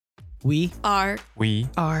We are We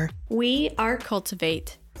are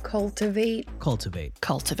Cultivate. Cultivate.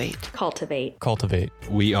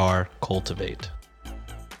 We are Cultivate.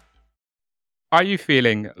 Are you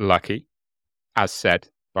feeling lucky, as said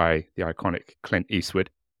by the iconic Clint Eastwood?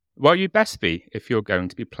 Well, you best be if you're going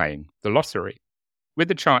to be playing the lottery. With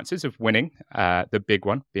the chances of winning, the big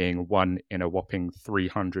one being 1 in a whopping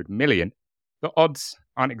 300 million, the odds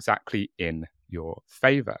aren't exactly in your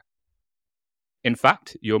favour. In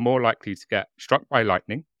fact, you're more likely to get struck by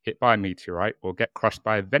lightning, hit by a meteorite, or get crushed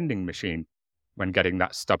by a vending machine when getting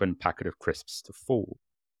that stubborn packet of crisps to fall.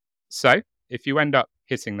 So, if you end up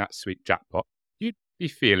hitting that sweet jackpot, you'd be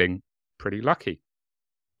feeling pretty lucky.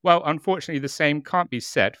 Well, unfortunately, the same can't be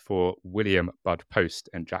said for William Bud Post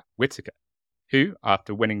and Jack Whittaker, who,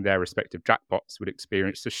 after winning their respective jackpots, would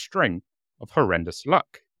experience a string of horrendous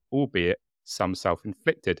luck, albeit some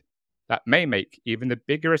self-inflicted, that may make even the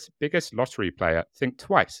biggest lottery player think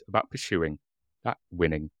twice about pursuing that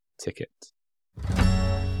winning ticket.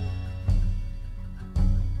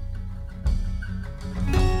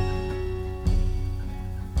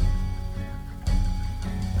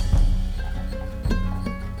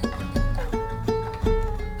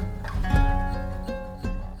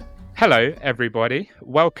 Hello, everybody.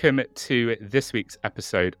 Welcome to this week's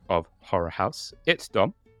episode of Horror House. It's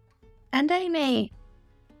Dom. And Amy.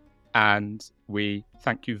 And we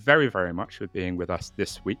thank you very, very much for being with us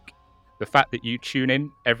this week. The fact that you tune in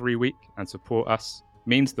every week and support us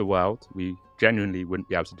means the world. We genuinely wouldn't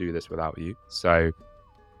be able to do this without you. So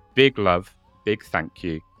big love, big thank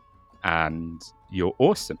you. And you're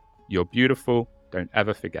awesome. You're beautiful. Don't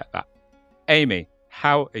ever forget that. Amy,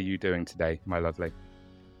 how are you doing today, my lovely?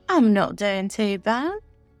 I'm not doing too bad.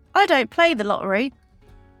 I don't play the lottery.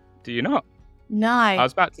 Do you not? No. I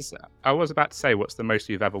was about to say, what's the most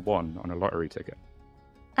you've ever won on a lottery ticket?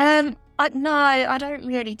 No, I don't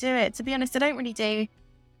really do it. To be honest, I don't really do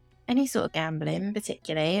any sort of gambling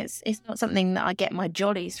particularly. It's not something that I get my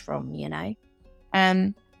jollies from, you know.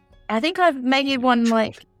 I think I've maybe won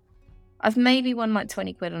like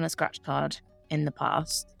 20 quid on a scratch card in the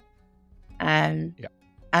past. Yeah.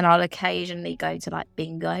 And I'll occasionally go to like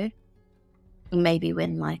bingo, maybe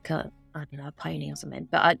win like a pony or something.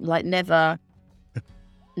 But I like never.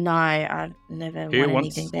 No, I never won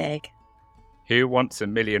anything big. Who wants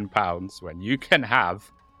 £1 million when you can have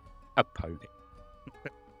a pony?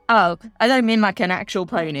 Oh, I don't mean like an actual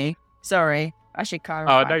pony. Sorry, I should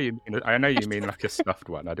clarify. Oh, I know you mean like a stuffed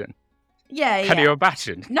one. I didn't. Yeah. Can you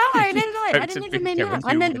imagine? No, I didn't even mean that.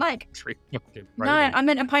 I meant like. No, I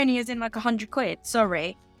meant a pony as in like 100 quid.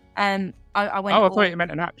 Sorry. I went. Oh, I thought you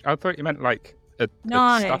meant I thought you meant like a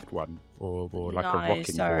stuffed one or like a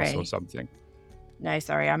rocking horse or something. No,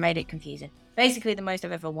 sorry, I made it confusing. Basically, the most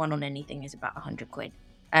I've ever won on anything is about 100 quid.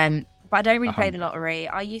 But I don't really play the lottery.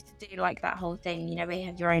 I used to do like that whole thing, you know, where you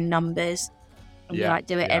have your own numbers and you like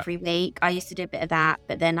do it every week. I used to do a bit of that,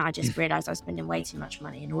 but then I just realised I was spending way too much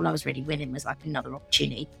money and all I was really winning was like another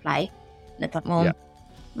opportunity to play. And I thought, well,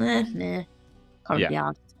 can't be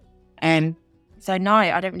asked. So no,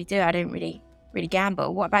 I don't really do it. I don't really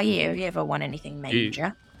gamble. What about you? Have you ever won anything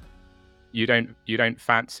major? You don't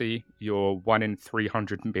fancy your 1 in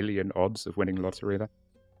 300 million odds of winning lottery then?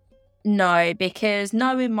 No, because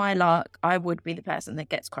knowing my luck, I would be the person that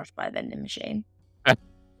gets crushed by a vending machine. I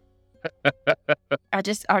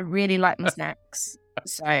really like my snacks,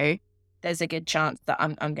 so there's a good chance that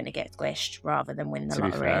I'm going to get squished rather than win the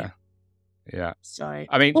lottery. Fair. Yeah. So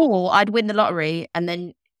I mean, or I'd win the lottery and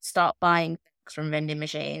then start buying things from vending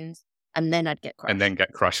machines, and then I'd get crushed. And then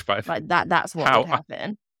get crushed by like that. That's what would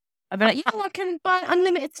happen. I'd be like, I can buy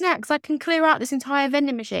unlimited snacks. I can clear out this entire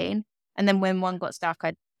vending machine. And then when one got stuck,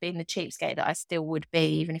 I'd be in the cheapskate that I still would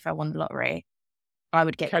be, even if I won the lottery. I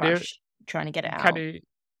would get crushed trying to get it out.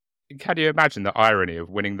 Can you imagine the irony of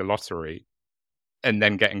winning the lottery and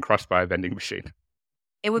then getting crushed by a vending machine?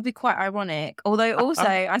 It would be quite ironic. Although also,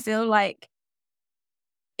 I feel like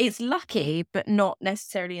it's lucky, but not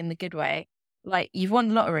necessarily in the good way. Like, you've won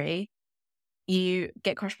the lottery, you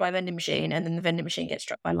get crushed by a vending machine, and then the vending machine gets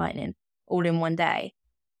struck by lightning all in one day.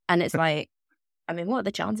 And it's like, I mean, what are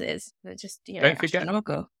the chances? They're just,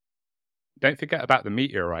 astronomical. Don't forget about the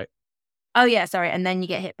meteorite. Oh, yeah, sorry. And then you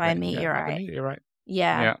get hit by a meteorite. The meteorite.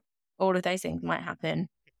 Yeah. All of those things might happen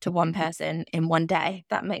to one person in one day.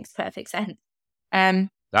 That makes perfect sense.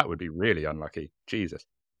 That would be really unlucky. Jesus.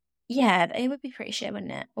 Yeah, it would be pretty shit,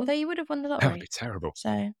 wouldn't it? Although you would have won the lottery. That would be terrible.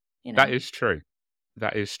 So, you know. That is true.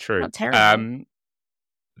 Not terrible.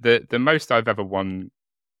 The most I've ever won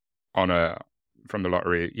from the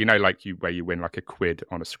lottery, you know, like where you win like a quid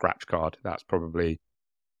on a scratch card. That's probably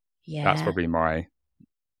my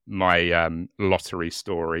my lottery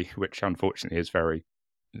story, which unfortunately is very,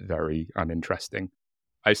 very uninteresting.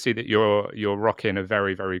 I see that you're rocking a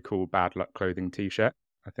very, very cool Bad Luck Clothing t-shirt.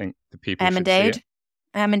 I think the people should see it.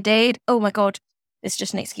 I am indeed. Oh my God. It's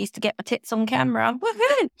just an excuse to get my tits on camera.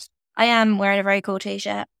 Woohoo! I am wearing a very cool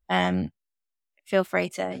t-shirt. Feel free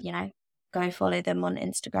to, go follow them on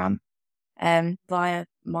Instagram. Via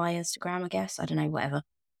my Instagram, I guess. I don't know, whatever.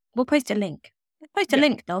 We'll post a link.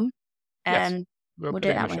 Link, Dom. Yes, We'll put do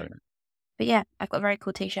it it in that the show way. But yeah, I've got a very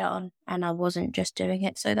cool t-shirt on, and I wasn't just doing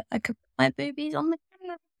it so that I could put my boobies on the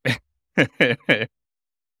camera.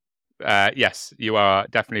 Yes, you are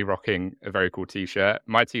definitely rocking a very cool t-shirt.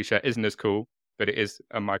 My t-shirt isn't as cool, but it is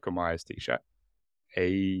a Michael Myers t-shirt.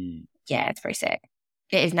 Hey. Yeah, it's very sick.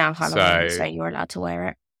 It is now Halloween, so you're allowed to wear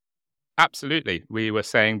it. Absolutely. We were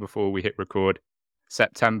saying before we hit record,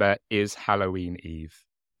 September is Halloween Eve.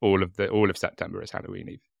 All of September is Halloween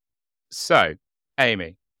Eve. So,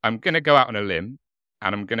 Amy, I'm going to go out on a limb,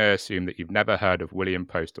 and I'm going to assume that you've never heard of William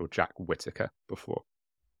Post or Jack Whittaker before.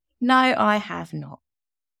 No, I have not.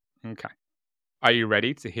 Okay. Are you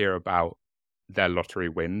ready to hear about their lottery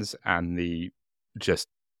wins and the just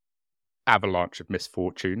avalanche of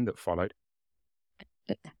misfortune that followed?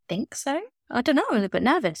 I think so. I don't know. I'm a little bit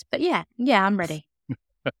nervous, but yeah, I'm ready.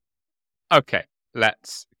 Okay,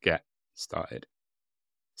 let's get started.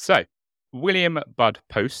 So, William Bud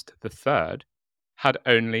Post III had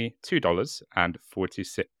only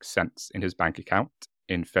 $2.46 in his bank account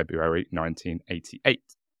in February 1988.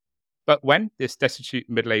 But when this destitute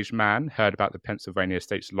middle-aged man heard about the Pennsylvania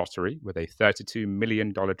State's lottery with a $32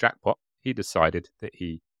 million jackpot, he decided that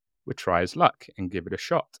he would try his luck and give it a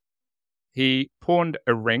shot. He pawned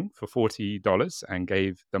a ring for $40 and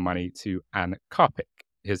gave the money to Ann Carpick,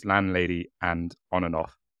 his landlady and on and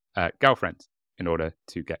off girlfriend, in order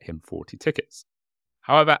to get him 40 tickets.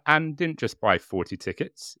 However, Anne didn't just buy 40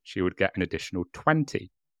 tickets, she would get an additional 20.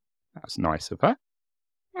 That's nice of her.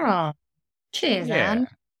 Oh, cheers, Anne.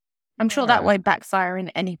 I'm sure that won't backfire in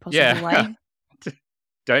any possible way.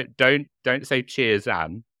 Don't say cheers,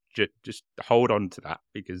 Anne. Just hold on to that,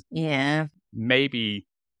 because maybe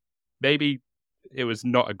it was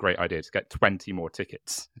not a great idea to get 20 more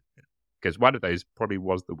tickets, because one of those probably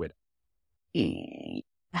was the winner.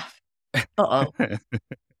 Uh-oh. I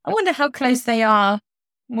wonder how close they are.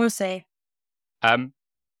 We'll see.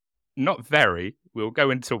 Not very. We'll go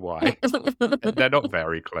into why. They're not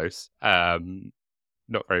very close.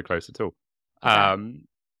 Not very close at all. Okay.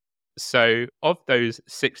 So of those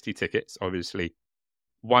 60 tickets, obviously,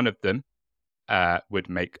 one of them would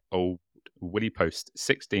make old Willie Post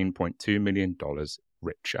 $16.2 million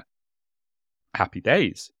richer. Happy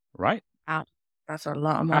days, right? Wow, that's a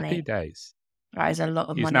lot of money. Happy days. That is a lot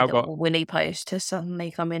of money now that got Willie Post to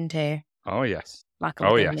suddenly come into. Oh yes. Like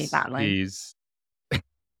a Willie battling. He's.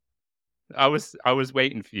 I was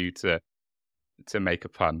waiting for you to make a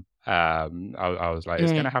pun. I was like,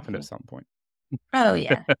 it's going to happen at some point. Oh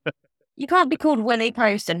yeah. You can't be called Willie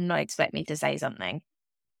Post and not expect me to say something.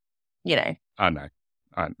 I know.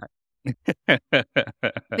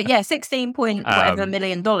 But yeah, 16 point whatever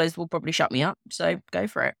million dollars will probably shut me up. So go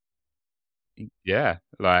for it. Yeah,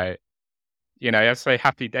 like, I say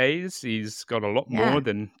happy days. He's got a lot more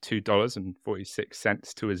than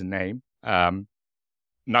 $2.46 to his name.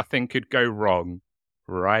 Nothing could go wrong,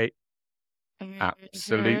 right?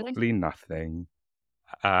 Absolutely nothing.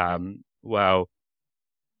 Well,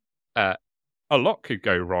 a lot could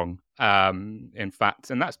go wrong, in fact,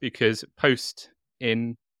 and that's because Post,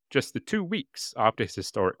 in just the 2 weeks after his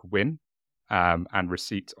historic win and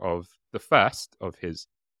receipt of the first of his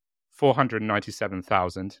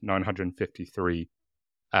 $497,953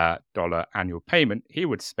 annual payment, he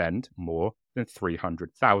would spend more than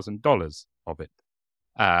 $300,000 of it.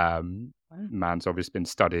 Man's obviously been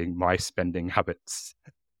studying my spending habits.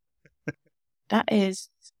 That's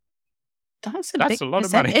a lot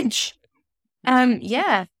of money.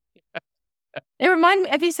 Yeah. It reminds me.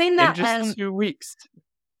 Have you seen that? In just 2 weeks.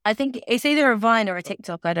 I think it's either a Vine or a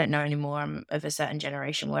TikTok. I don't know anymore. I'm of a certain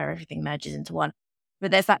generation where everything merges into one. But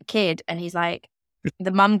there's that kid, and he's like, the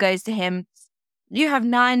mum goes to him, "You have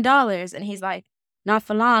 $9," and he's like, "Not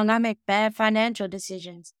for long. I make bad financial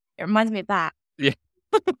decisions." It reminds me of that. Yeah.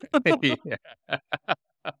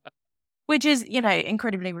 Which is,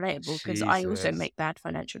 incredibly relatable, because I also make bad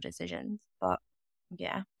financial decisions. But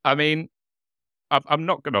yeah. I mean, I'm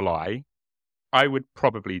not going to lie. I would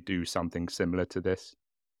probably do something similar to this.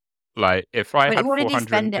 Like, if I had what did you 400,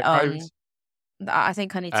 spend it on? I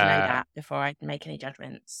think I need to know that before I make any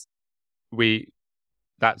judgments.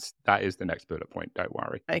 That is the next bullet point. Don't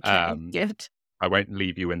worry. Okay, good. I won't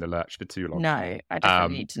leave you in the lurch for too long. No, I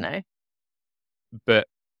definitely need to know. But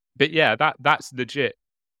But yeah, that's legit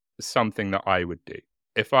something that I would do.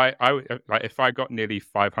 If if I got nearly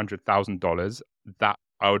 $500,000, that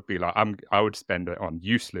I would be like, I would spend it on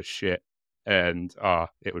useless shit, and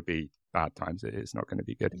it would be bad times. It's not going to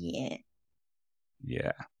be good. Yeah.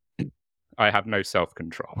 Yeah, I have no self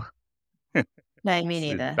control. No, me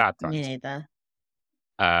It's neither. bad Me times.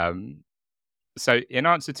 neither. So in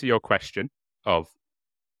answer to your question of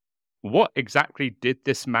what exactly did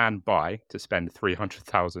this man buy to spend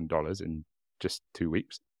 $300,000 in just 2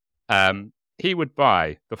 weeks, he would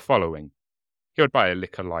buy the following. He would buy a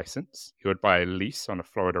liquor license. He would buy a lease on a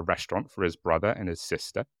Florida restaurant for his brother and his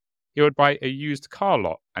sister. He would buy a used car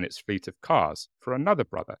lot and its fleet of cars for another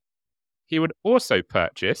brother. He would also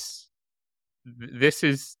purchase. This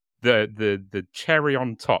is the cherry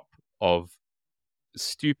on top of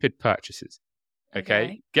stupid purchases.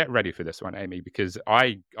 Okay, get ready for this one, Amy, because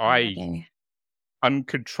I Okay.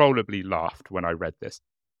 uncontrollably laughed when I read this.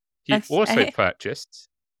 He That's- also purchased.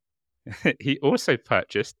 He also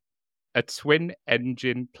purchased a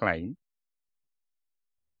twin-engine plane,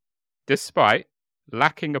 despite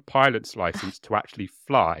lacking a pilot's license to actually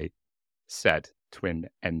fly said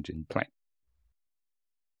twin-engine plane.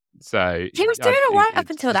 So He was doing all right up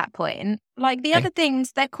it's until just- that point. Like the other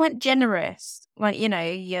things, they're quite generous. Like, you know,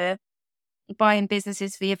 you're buying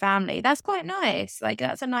businesses for your family. That's quite nice. Like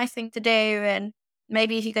that's a nice thing to do. And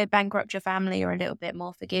maybe if you go bankrupt, your family are a little bit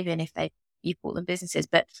more forgiving if you bought them businesses.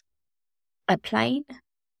 But a plane?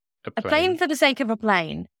 A plane for the sake of a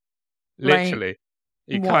plane. Literally,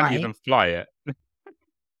 you why? can't even fly it.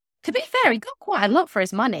 To be fair, he got quite a lot for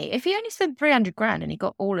his money. If he only spent 300 grand and he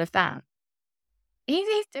got all of that,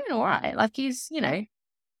 he's doing all right. Like he's, you know,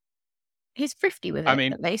 he's thrifty with it, I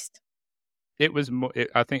mean, at least. it was more.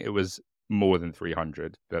 I think it was more than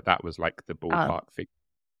 300, but that was like the ballpark figure.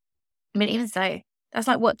 I mean, even so, that's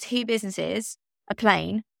like what, 2 businesses, a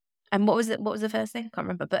plane, and what was it? What was the first thing? I can't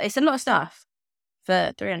remember, but it's a lot of stuff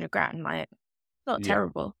for 300 grand. Like, not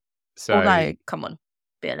terrible. So, although, come on,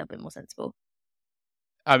 be a little bit more sensible.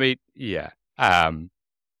 I mean, yeah.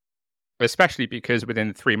 Especially because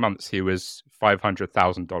within 3 months he was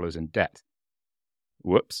 $500,000 in debt.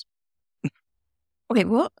 Whoops. Okay,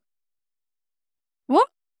 what? What?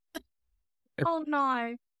 Oh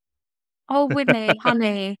no! Oh, Whitney,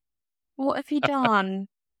 honey, what have you done?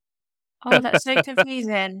 Oh, that's so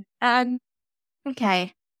confusing.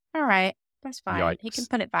 Okay, all right, that's fine. Yikes. He can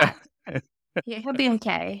put it back. Yeah, he'll be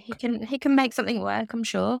okay. He can make something work. I'm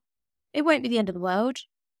sure. It won't be the end of the world.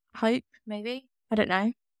 Hope, maybe. I don't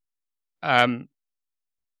know.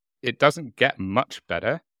 It doesn't get much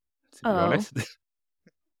better, to be honest.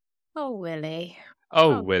 Oh, Willie.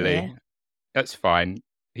 Oh, Willie. Dear. That's fine.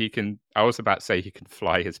 He can. I was about to say he can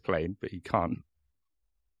fly his plane, but he can't.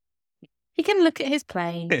 He can look at his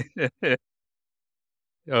plane.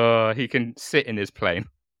 He can sit in his plane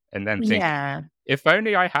and then think, Yeah. if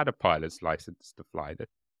only I had a pilot's license to fly this.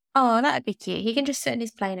 Oh, that'd be cute. He can just sit in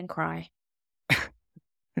his plane and cry.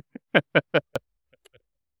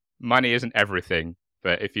 Money isn't everything,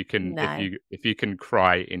 but if you can, No. if you can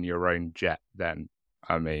cry in your own jet, then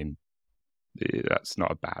I mean, that's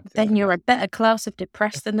not a bad thing. Then you're a better class of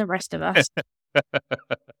depressed than the rest of us.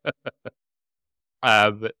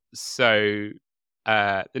 So,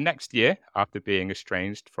 the next year, after being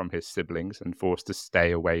estranged from his siblings and forced to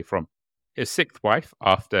stay away from his 6th wife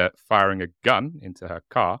after firing a gun into her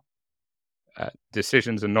car,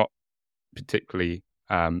 decisions are not particularly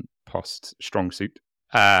Post's strong suit.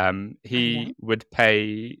 He would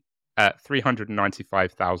pay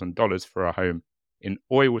 $395,000 for a home in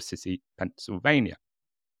Oil City, Pennsylvania.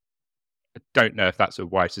 I don't know if that's a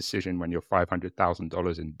wise decision when you're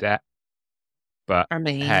 $500,000 in debt, but I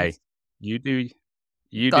mean, hey, you do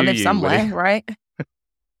gotta live you, somewhere, Willie.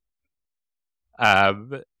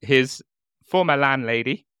 right? His former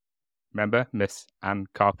landlady, remember Miss Ann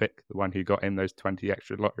Carpick, the one who got him those 20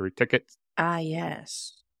 extra lottery tickets, Ah,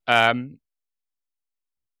 yes.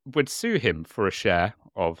 would sue him for a share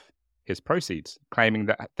of his proceeds, claiming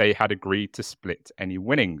that they had agreed to split any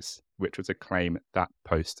winnings, which was a claim that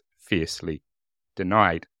Post fiercely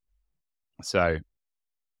denied. So,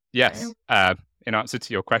 yes, in answer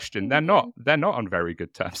to your question, they're not on very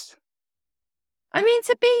good terms. I mean,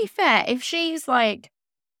 to be fair, if she's like,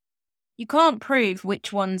 you can't prove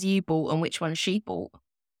which ones you bought and which ones she bought.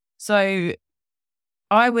 So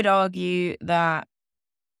I would argue that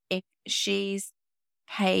if she's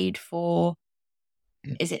paid for,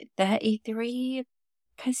 is it 33%?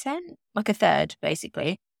 Like a third,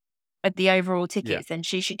 basically, of the overall tickets, then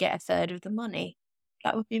she should get a third of the money.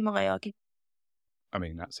 That would be my argument. I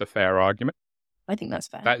mean, that's a fair argument. I think that's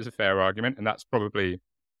fair. That is a fair argument, and that's probably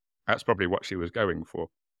what she was going for.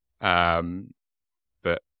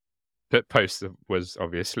 But Post was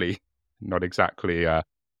obviously not exactly a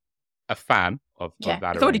fan of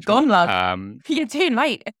that it's already gone, lad. arrangement. You're too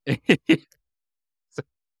late.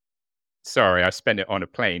 Sorry, I spent it on a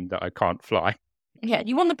plane that I can't fly. Yeah,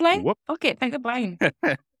 you want the plane? Whoop. Fuck it, take the plane.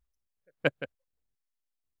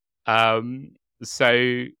 So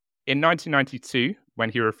in 1992, when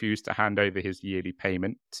he refused to hand over his yearly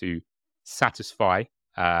payment to satisfy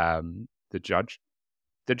the judge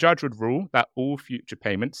would rule that all future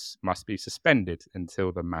payments must be suspended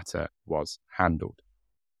until the matter was handled.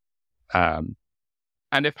 And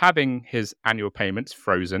if having his annual payments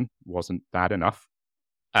frozen wasn't bad enough,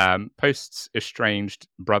 Post's estranged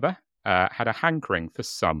brother had a hankering for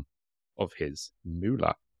some of his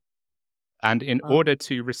moolah. And in order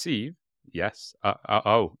to receive, yes,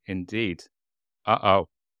 indeed, in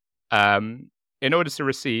order to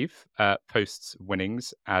receive Post's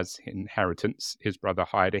winnings as inheritance, his brother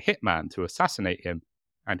hired a hitman to assassinate him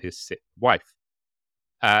and his sick wife.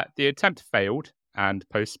 The attempt failed, and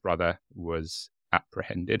Post's brother was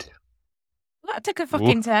apprehended. That took a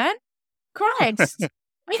fucking turn. Christ.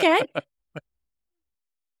 Okay.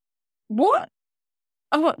 What?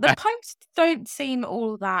 Oh, the Posts don't seem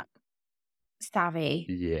all that savvy.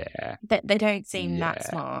 Yeah. They don't seem that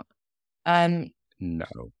smart. No.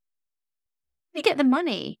 You get the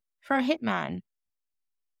money for a hitman.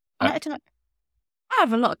 I don't know. I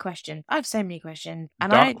have a lot of questions. I have so many questions.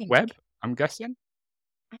 And I Dark don't think web, I'm guessing?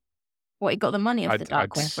 What, he got the money off the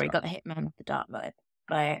dark web, or he got the hitman off the dark web?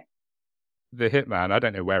 Like, the hitman, I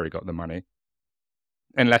don't know where he got the money.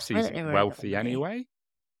 Unless he's wealthy anyway.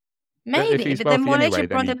 Maybe, but then why is your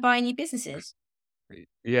brother buying you businesses?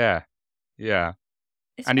 Yeah.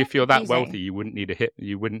 It's and if you're that confusing. wealthy, you wouldn't need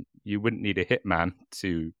a hitman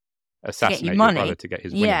to assassinate your money. brother to get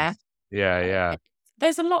his winnings. Yeah.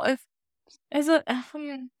 There's a lot of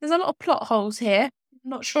plot holes here. I'm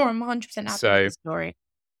not sure I'm 100% happy with the story.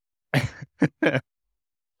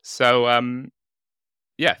 So,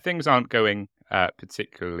 things aren't going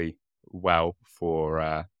particularly well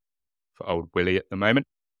for old Willie at the moment,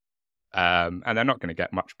 and they're not going to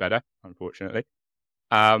get much better, unfortunately.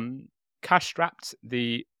 Cash-strapped,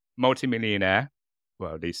 the multimillionaire,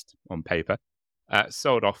 well, at least on paper,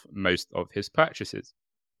 sold off most of his purchases.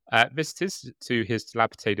 Visitors to his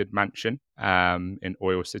dilapidated mansion in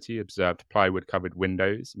Oil City observed plywood-covered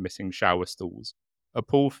windows, missing shower stalls, a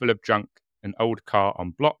pool full of junk, an old car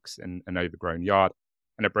on blocks in an overgrown yard,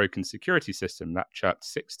 and a broken security system that chirped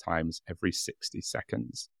 6 times every 60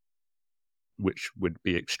 seconds, which would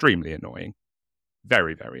be extremely annoying.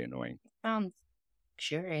 Very, very annoying. Sounds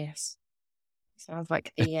curious. Sounds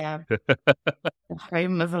like the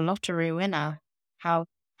home of a lottery winner. How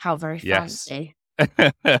very fancy.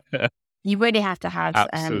 You really have to have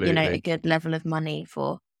a good level of money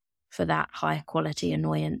for that high quality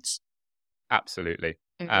annoyance. Absolutely.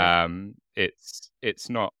 Mm-hmm. It's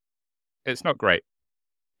not great.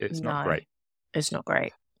 It's not great. It's not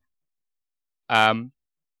great.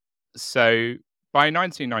 So by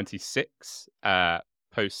 1996,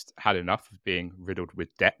 Post had enough of being riddled with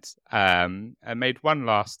debt and made one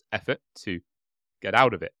last effort to get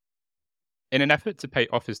out of it. In an effort to pay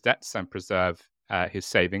off his debts and preserve his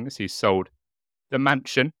savings, he sold the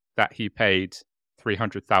mansion that he paid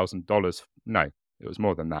 $300,000. No, it was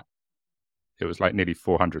more than that. It was like nearly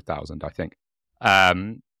 $400,000, I think.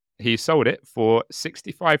 He sold it for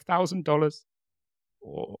 $65,000.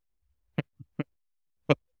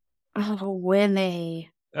 Oh,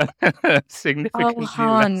 Willie. Significantly less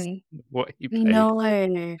than what he paid.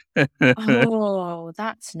 No. Oh,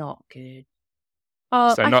 that's not good.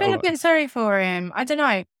 Oh, I feel a bit sorry for him. I don't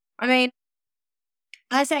know. I mean,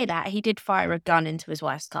 I say that he did fire a gun into his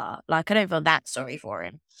wife's car. Like, I don't feel that sorry for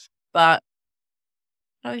him. But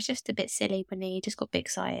I was just a bit silly when he just got a bit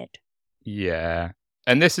excited. Yeah.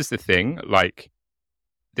 And this is the thing. Like,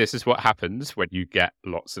 this is what happens when you get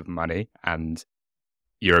lots of money and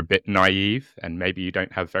you're a bit naive and maybe you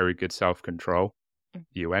don't have very good self-control.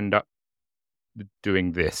 You end up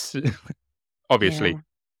doing this. Obviously,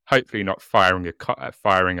 hopefully not firing a car.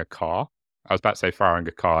 I was about to say firing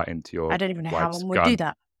a car into your wife's gun. I don't even know how one would do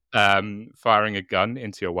that. Firing a gun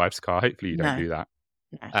into your wife's car. Hopefully you don't do that.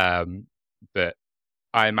 No. But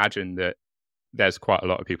I imagine that there's quite a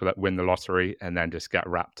lot of people that win the lottery and then just get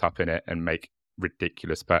wrapped up in it and make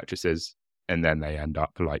ridiculous purchases. And then they end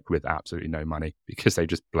up like with absolutely no money because they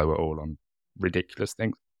just blow it all on ridiculous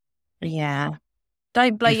things. Yeah.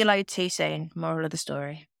 Don't blow your load too soon. Moral of the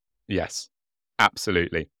story. Yes,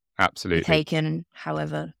 absolutely. Taken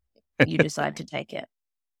however you decide to take it.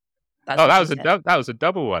 That was a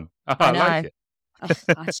double one. Oh, I like it.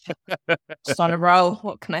 Just on a roll.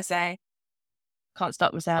 What can I say? Can't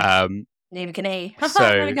stop myself. Neither can he.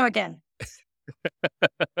 There we go again.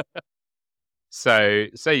 So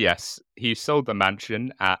yes, he sold the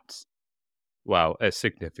mansion at, well, a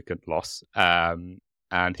significant loss. And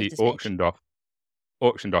he Just a smidge.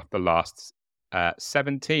 auctioned off the last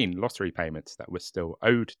 17 lottery payments that were still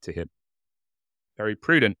owed to him. Very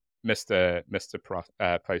prudent, Mr.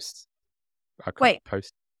 Post. Wait.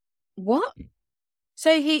 Post. What?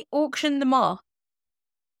 So he auctioned them off?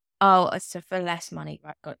 Oh, so for less money.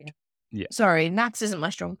 Right, got you. Yeah. Sorry, maths isn't my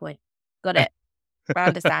strong point. Got it. I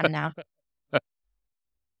understand now.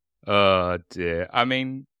 Oh dear. I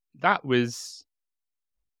mean, that was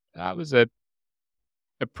a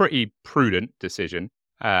pretty prudent decision.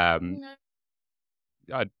 I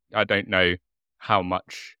don't know how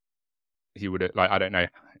much he would have, like, I don't know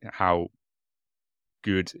how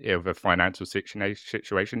good of a financial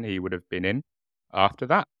situation he would have been in after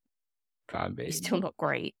that. He's still not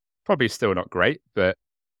great. Probably still not great, but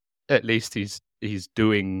at least he's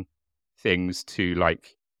doing things to,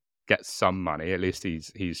 like, get some money. At least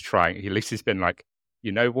he's trying. At least he's been like,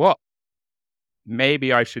 you know what?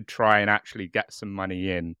 Maybe I should try and actually get some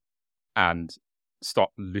money in and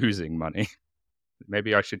stop losing money.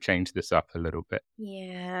 Maybe I should change this up a little bit.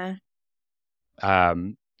 Yeah.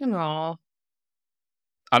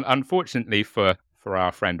 Unfortunately for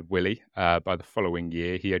our friend Willie, by the following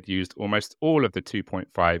year, he had used almost all of the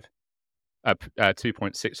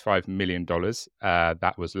 $2.65 million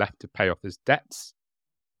that was left to pay off his debts,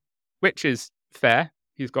 which is fair.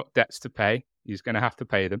 He's got debts to pay. He's going to have to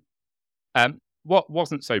pay them. What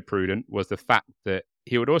wasn't so prudent was the fact that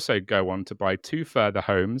he would also go on to buy 2 further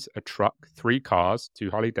homes, a truck, 3 cars, 2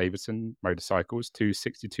 Harley-Davidson motorcycles, 2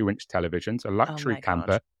 62-inch televisions, a luxury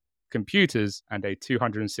camper, computers, and a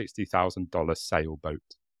 $260,000 sailboat.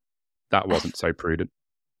 That wasn't so prudent.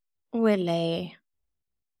 Willie.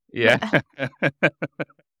 Yeah.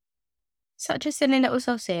 Such a silly little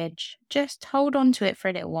sausage. Just hold on to it for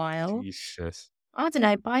a little while. Jesus. I don't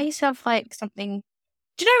know, buy yourself like something.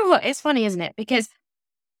 Do you know what? It's funny, isn't it? Because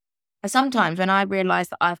sometimes when I realise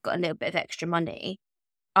that I've got a little bit of extra money,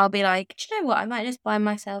 I'll be like, do you know what? I might just buy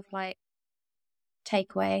myself like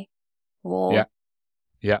takeaway or,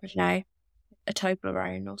 yeah, I don't know, a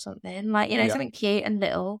Toblerone or something. Like, something cute and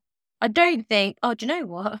little. I don't think, oh, do you know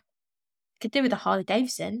what? I could do with a Harley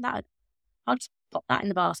Davidson. I'll just pop that in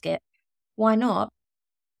the basket. Why not?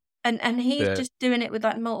 And he's just doing it with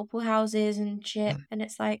like multiple houses and shit. And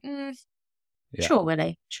it's like, Sure,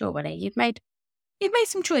 Willie. You've made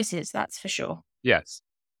some choices, that's for sure. Yes.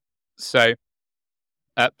 So,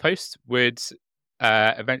 Post would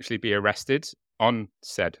eventually be arrested on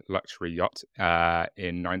said luxury yacht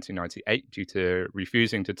in 1998 due to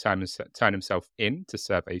refusing to turn himself in to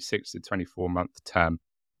serve a 6 to 24-month term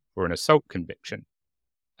for an assault conviction.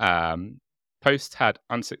 Post had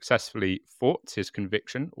unsuccessfully fought his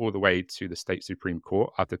conviction all the way to the state Supreme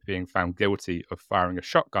Court after being found guilty of firing a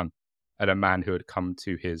shotgun at a man who had come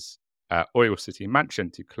to his Oil City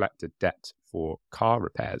mansion to collect a debt for car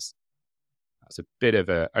repairs. That's a bit of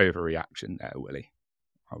an overreaction there, Willie.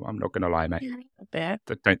 I'm not going to lie, mate. A bit.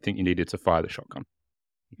 I don't think you needed to fire the shotgun.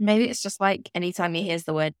 Maybe it's just like anytime he hears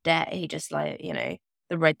the word debt, he just like,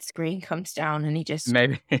 the red screen comes down and he just...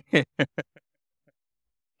 Maybe.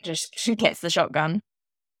 just gets the shotgun.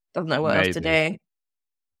 Doesn't know what else to do.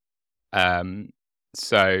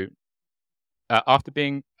 So, after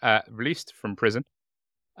being released from prison,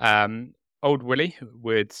 old Willie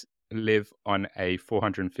would live on a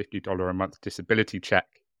 $450 a month disability check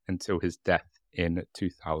until his death in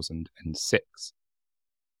 2006.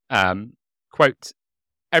 Quote,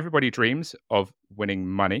 everybody dreams of winning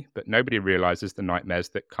money, but nobody realizes the nightmares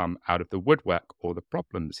that come out of the woodwork or the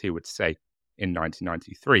problems, he would say in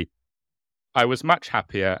 1993. I was much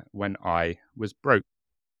happier when I was broke,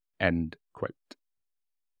 end quote.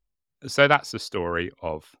 So that's the story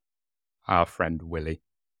of our friend Willie.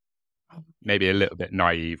 Maybe a little bit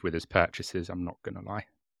naive with his purchases, I'm not going to lie.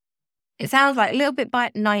 It sounds like a little bit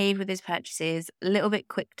naive with his purchases, a little bit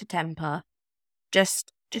quick to temper.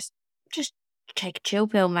 Just take a chill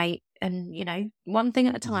pill, mate, and, one thing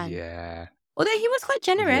at a time. Yeah. Although he was quite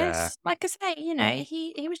generous. Yeah. Like I say,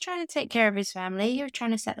 he was trying to take care of his family. He was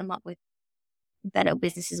trying to set them up with their little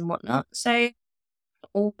businesses and whatnot. So,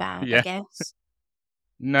 all bad, I guess.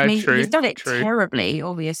 No, true. He's done it terribly,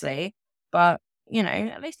 obviously. But,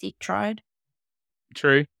 at least he tried.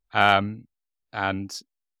 True. And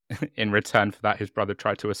in return for that, his brother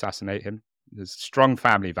tried to assassinate him. There's strong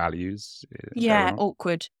family values. Yeah,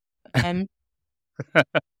 awkward. I'm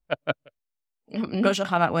not sure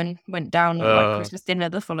how that went down at Christmas dinner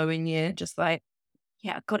the following year. Just like,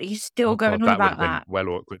 Yeah, God, he's still Oh, going God, on that would about have been that. well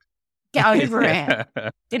awkward. Get over it.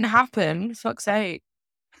 Didn't happen. Fuck's sake.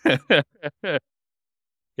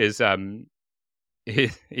 His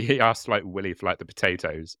he asked like Willie for like the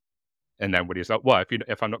potatoes, and then Willie's like, "What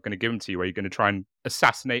if I'm not going to give them to you? Are you going to try and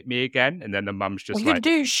assassinate me again?" And then the mum's What just you like,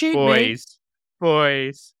 gonna do? Shoot me?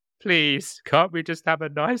 boys, please, can't we just have a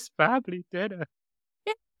nice family dinner?"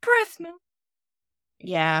 Yeah, Christmas.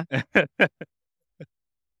 Yeah.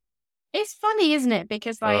 It's funny, isn't it?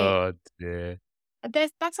 Because like Oh dear.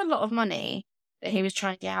 that's a lot of money that he was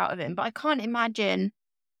trying to get out of him, but I can't imagine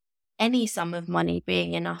any sum of money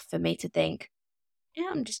being enough for me to think, yeah,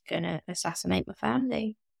 I'm just gonna assassinate my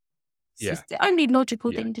family. It's Yeah. just the only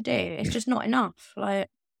logical Yeah. thing to do. It's just not enough. Like,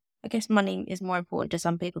 I guess money is more important to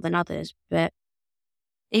some people than others, but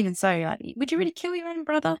even so, like, would you really kill your own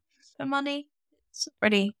brother for money? It's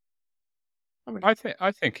pretty not really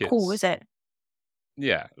I think cool, it's is it?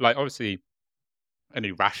 yeah. Like obviously,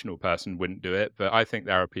 any rational person wouldn't do it, but I think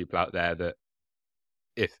there are people out there that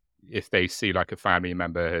if they see like a family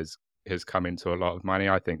member has come into a lot of money,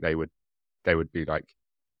 I think they would be like,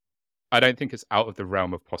 I don't think it's out of the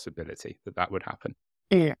realm of possibility that would happen.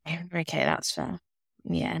 Yeah, okay, that's fair.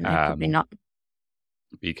 Yeah, no, probably not.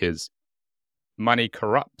 Because money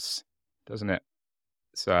corrupts, doesn't it?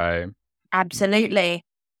 So Absolutely.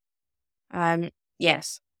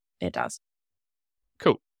 Yes, it does.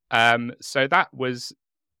 cool. So that was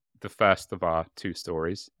the first of our two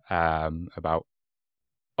stories about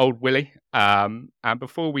old Willie. And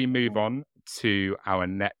before we move on to our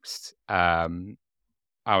next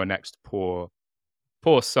poor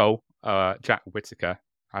soul, Jack Whittaker,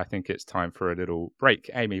 I think it's time for a little break.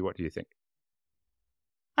 Amy, what do you think?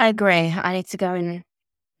 I agree. I need to go and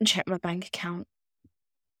check my bank account.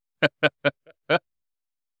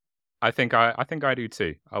 I think I do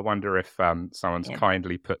too. I wonder if someone's Yeah.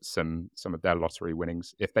 kindly put some of their lottery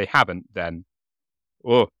winnings. If they haven't, then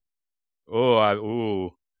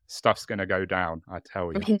stuff's gonna go down. I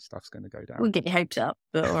tell you, stuff's gonna go down. We'll get your hopes up,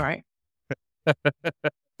 but all right.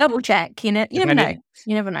 Double check. You never know.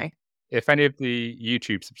 You never know. If any of the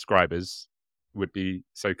YouTube subscribers would be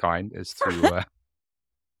so kind as to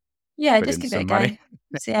yeah, put just in give it some a go. money,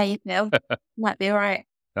 See how you feel. Might be all right.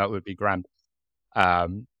 that would be grand.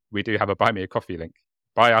 We do have a buy me a coffee link.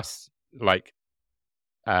 Buy us like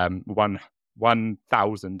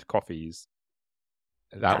 1,000 coffees.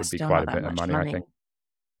 That would be still quite a not bit that of much money, I think.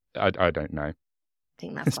 I don't know. I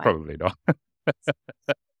think that's It's like probably not.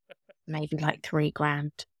 maybe like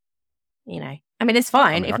 $3,000. You know, I mean, it's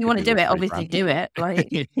fine. I if could you want to do do with it, obviously $3,000. do it.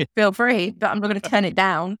 Like, feel free. But I'm not going to turn it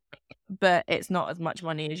down. But it's not as much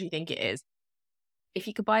money as you think it is. If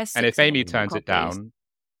you could buy a And if Amy turns it copies,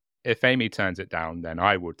 down, then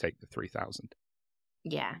I will take the 3,000.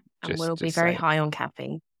 yeah, and Just we'll be saying. very high on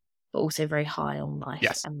caffeine, but also very high on life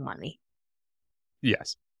Yes. and money.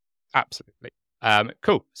 Yes, absolutely.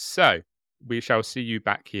 Cool. So we shall see you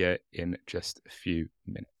back here in just a few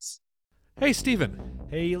minutes. Hey, Steven.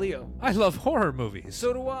 Hey, Leo. I love horror movies.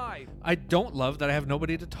 So do I. I don't love that I have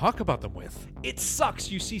nobody to talk about them with. It sucks.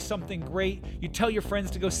 You see something great, you tell your friends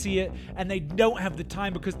to go see it, and they don't have the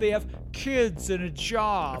time because they have kids and a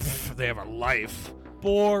job. They have a life.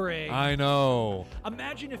 Boring. I know.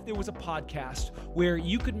 Imagine if there was a podcast where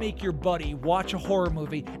you could make your buddy watch a horror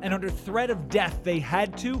movie and under threat of death they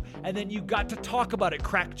had to, and then you got to talk about it,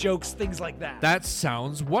 crack jokes, things like that. That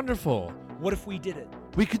sounds wonderful. What if we did it?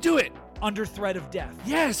 We could do it. Under threat of death.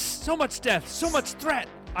 Yes, so much death, so much threat.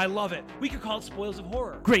 I love it. We could call it Spoils of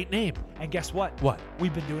Horror. Great name. And guess what? What?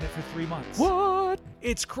 We've been doing it for 3 months. What?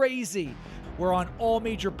 It's crazy. We're on all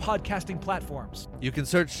major podcasting platforms. You can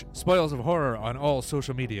search Spoils of Horror on all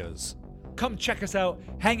social medias. Come check us out,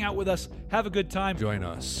 hang out with us, have a good time. Join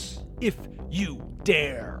us. If you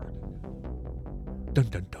dare. Dun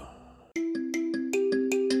dun dun.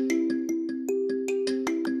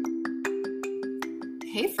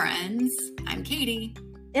 Hey friends, I'm Katie,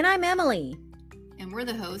 And I'm Emily. and we're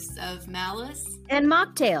the hosts of Malice, And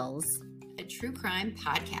Mocktails. a true crime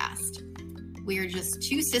podcast. We are just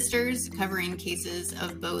two sisters covering cases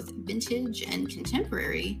of both vintage and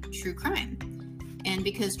contemporary true crime. And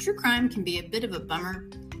because true crime can be a bit of a bummer,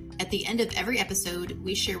 at the end of every episode,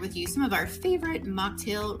 we share with you some of our favorite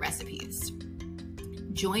mocktail recipes.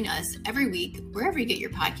 Join us every week wherever you get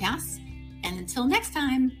your podcasts. And until next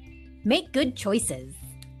time, Make good choices.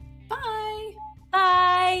 bye!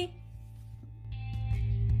 Bye.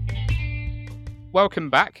 Welcome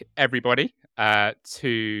back, everybody,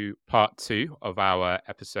 to part 2 of our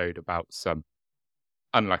episode about some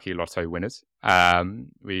unlucky lotto winners.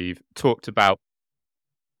 We've talked about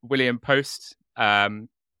William Post.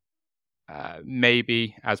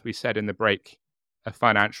 Maybe, as we said in the break, a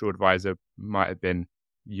financial advisor might have been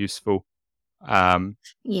useful. Yeah.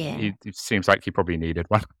 It seems like he probably needed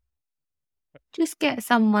one. Just get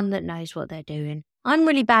someone that knows what they're doing. I'm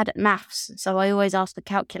really bad at maths, so I always ask the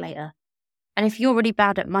calculator. And if you're really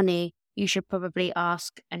bad at money, you should probably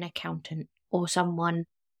ask an accountant or someone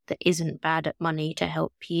that isn't bad at money to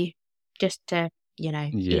help you, just to, Yeah.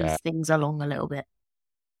 ease things along a little bit.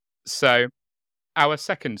 So our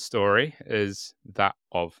second story is that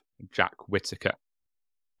of Jack Whittaker.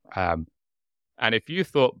 And if you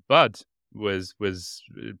thought Bud was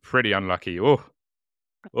pretty unlucky, oh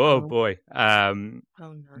boy. Oh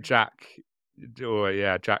no. Jack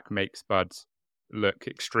makes Bud look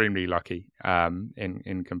extremely lucky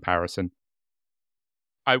in comparison.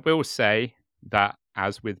 I will say that,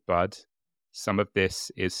 as with Bud, some of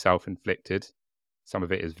this is self-inflicted. Some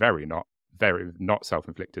of it is very not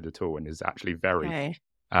self-inflicted at all, and is actually very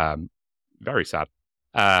sad.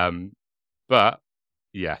 But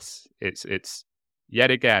yes, it's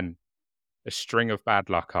yet again a string of bad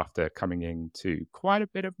luck after coming into quite a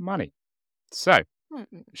bit of money. So,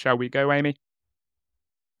 shall we go, Amy?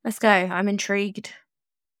 Let's go. I'm intrigued.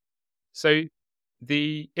 So,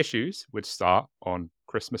 the issues would start on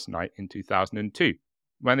Christmas night in 2002,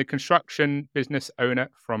 when the construction business owner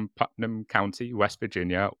from Putnam County, West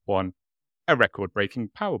Virginia, won a record-breaking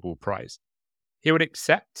Powerball prize. He would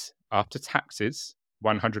accept, after taxes,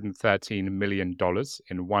 $113 million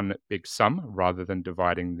in one big sum, rather than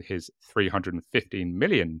dividing his $315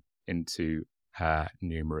 million into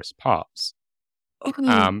numerous parts.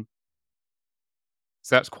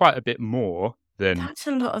 So that's quite a bit more than That's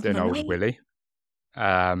a lot of old money. Willie.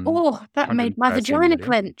 That made my 113 vagina million.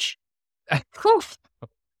 clench. Oof.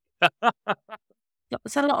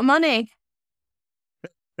 That's a lot of money.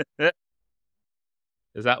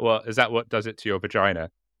 Is that what does it to your vagina?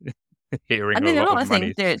 Hearing I mean, a a lot of of money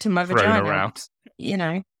things do it to my thrown vagina. around.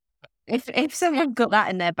 If someone got that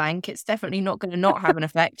in their bank, it's definitely not going to not have an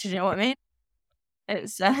effect. Do you know what I mean?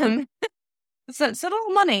 It's it's a lot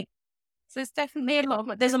of money. So it's definitely a lot of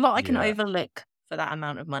money. There's a lot I can overlook for that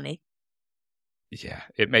amount of money. Yeah,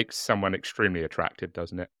 it makes someone extremely attractive,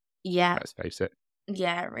 doesn't it? Yeah. Let's face it.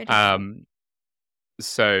 Yeah, it really does.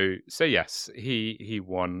 So yes, he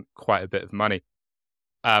won quite a bit of money.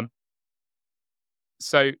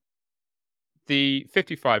 So the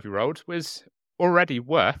 55-year-old was already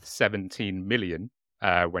worth 17 million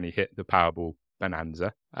when he hit the Powerball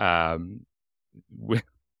bonanza.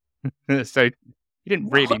 So he didn't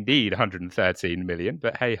really need 113 million,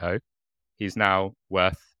 but hey ho, he's now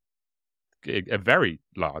worth a very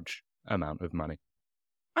large amount of money.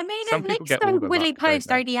 I mean, Some at people least get all the Willie luck, don't Post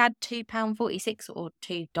they? only had £2.46 or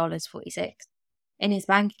 $2.46 in his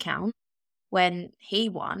bank account when he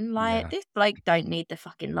won. Like, Yeah. this bloke don't need the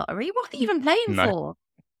fucking lottery. What are you even playing No. for?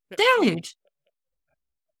 Dude!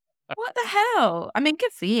 What the hell? I mean,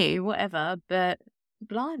 good for you, whatever, but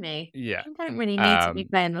blimey. Yeah. You don't really need to be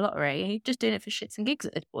playing the lottery. You're just doing it for shits and gigs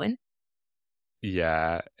at this point.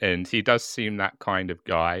 Yeah, and he does seem that kind of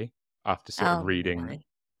guy after sort of reading it.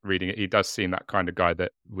 He does seem that kind of guy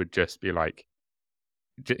that would just be like,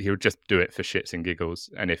 he would just do it for shits and giggles.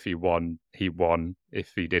 And if he won, he won.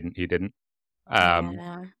 If he didn't, he didn't.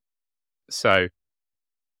 So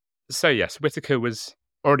yes, Whittaker was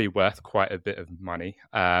already worth quite a bit of money,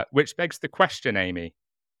 which begs the question, Amy,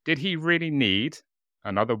 did he really need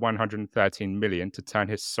another 113 million to turn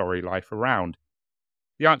his sorry life around?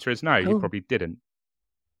 The answer is no, he probably didn't.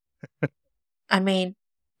 I mean,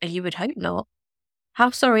 you would hope not. How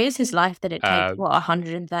sorry is his life that it takes,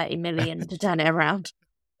 130 million to turn it around?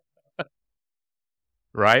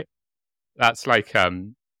 Right? That's like, I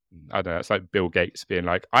don't know, it's like Bill Gates being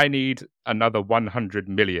like, I need another 100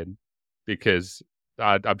 million because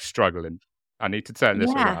I'm struggling. I need to turn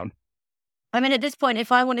this around. I mean, at this point,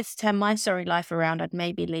 if I wanted to turn my sorry life around, I'd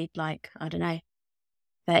maybe need like, I don't know,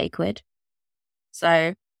 30 quid.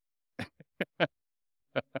 So,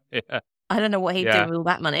 Yeah. I don't know what he'd do with all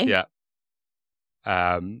that money. Yeah.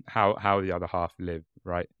 How the other half live,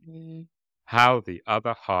 right? Mm. How the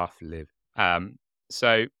other half live.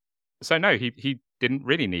 So no, he didn't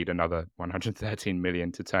really need another 113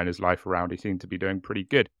 million to turn his life around. He seemed to be doing pretty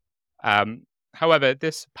good. However,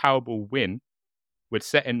 this Powerball win would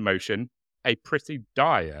set in motion a pretty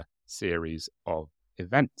dire series of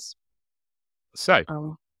events.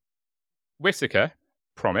 So, Whittaker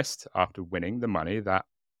promised after winning the money that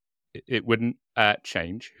it wouldn't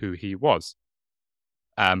change who he was.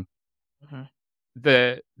 The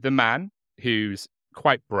man who's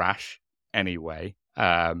quite brash anyway,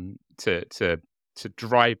 to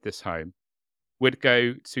drive this home, would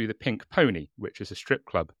go to the Pink Pony, which is a strip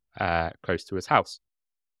club close to his house.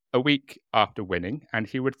 a week after winning, and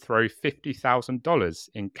he would throw $50,000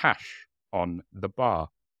 in cash on the bar.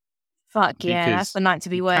 Fuck yeah, that's Because the night to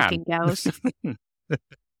be he working, girls.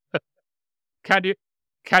 Can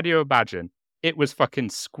you imagine? It was fucking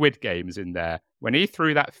Squid Games in there. When he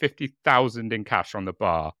threw that 50,000 in cash on the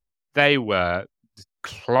bar, they were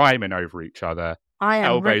climbing over each other. I am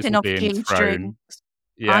Elbows ripping were off being G-strings. thrown.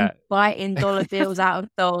 I'm Yeah, biting dollar bills out of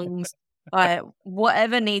thongs. Like,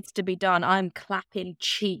 whatever needs to be done, I'm clapping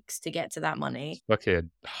cheeks to get to that money.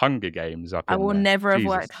 fucking Hunger Games up I in will there. never have Jesus.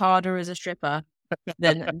 worked harder as a stripper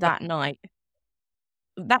than that night.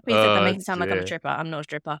 That being said, that makes it sound like I'm a dear. stripper. I'm not a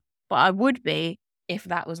stripper. But I would be if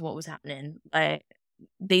that was what was happening. Like,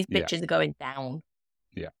 these Yeah. bitches are going down.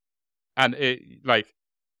 And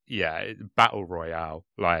battle royale.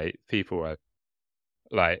 Like, people were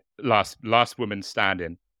like last woman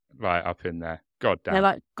standing, like, up in there. God damn. They're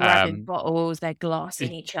like grabbing bottles, they're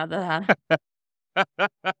glassing each other.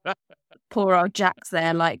 Poor old Jack's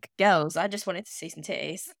there, like, girls, I just wanted to see some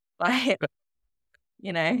titties. Like,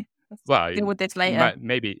 you know, let's Well, deal with this later.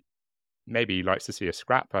 maybe he likes to see a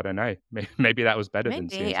scrap. I don't know. Maybe that was better than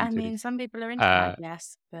seeing Maybe. some I mean, titties. some people are into that,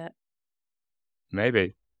 yes, but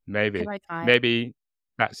Maybe pillow tight. maybe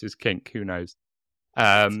that's his kink. Who knows?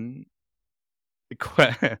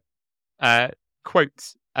 Quote.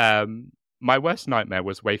 My worst nightmare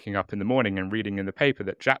was waking up in the morning and reading in the paper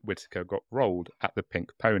that Jack Whittaker got rolled at the Pink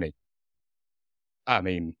Pony. I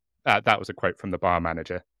mean, that was a quote from the bar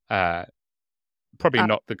manager. Probably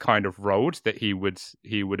not the kind of rolled that he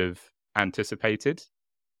would have anticipated.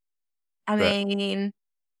 I mean,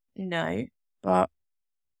 no, but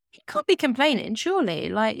he can't be complaining, surely.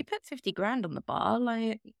 Like, you put 50 grand on the bar,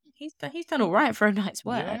 like, he's done all right for a night's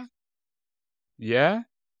work. Yeah.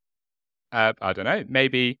 I don't know.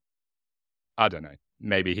 Maybe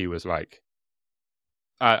he was like,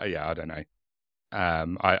 I don't know.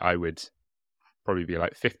 I would probably be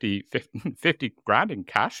like 50 grand in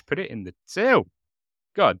cash, put it in the till.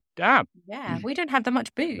 God damn. Yeah, we don't have that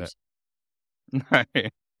much booze. No.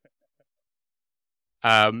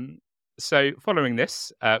 So following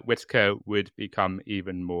this, Whittaker would become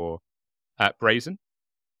even more brazen.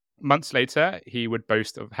 Months later, he would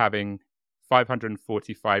boast of having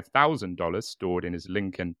 $545,000 stored in his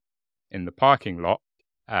Lincoln in the parking lot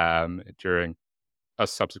during a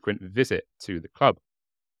subsequent visit to the club.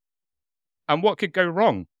 And what could go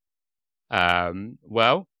wrong?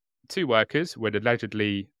 Well, two workers would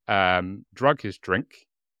allegedly drug his drink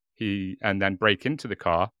and then break into the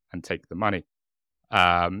car and take the money.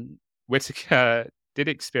 Whittaker did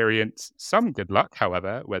experience some good luck,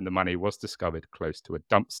 however, when the money was discovered close to a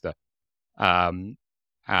dumpster.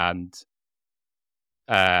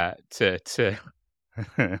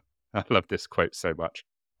 I love this quote so much.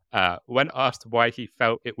 When asked why he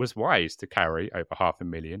felt it was wise to carry over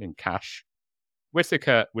 $500,000 in cash,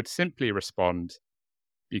 Whittaker would simply respond,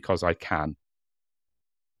 "Because I can."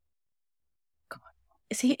 God.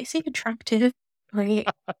 Is he attractive? Like,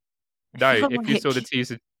 No, if you saw the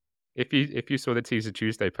teaser, if you saw the Teaser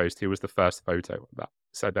Tuesday post, he was the first photo of that.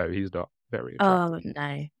 So no, he's not very attractive. Oh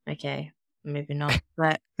no, okay, maybe not.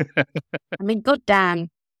 But I mean, goddamn,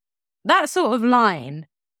 that sort of line,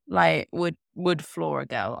 like, would floor a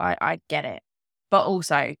girl. I get it, but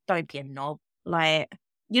also don't be a knob. Like,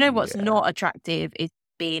 you know what's not attractive is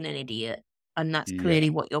being an idiot, and that's clearly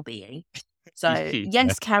what you're being. So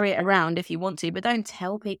yes, carry it around if you want to, but don't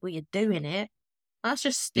tell people you're doing it. That's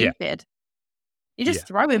just stupid. You're just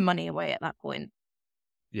throwing money away at that point.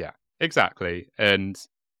 Yeah, exactly. And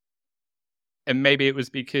maybe it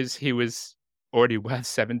was because he was already worth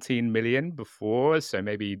 17 million before, so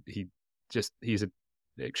maybe he's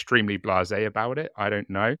extremely blasé about it. I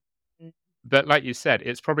don't know. But like you said,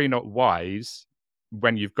 it's probably not wise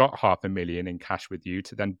when you've got $500,000 in cash with you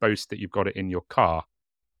to then boast that you've got it in your car.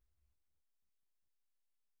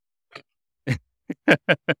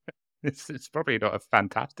 It's probably not a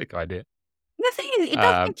fantastic idea. The thing is, it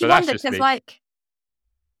does make you wonder, because, like,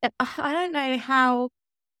 I don't know how.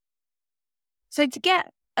 So to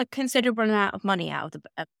get a considerable amount of money out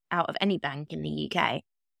of any bank in the UK,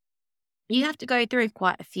 you have to go through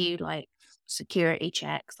quite a few, like, security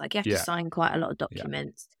checks. Like, you have to sign quite a lot of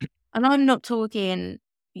documents. And I'm not talking,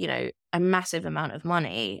 a massive amount of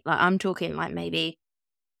money. Like, I'm talking, like, maybe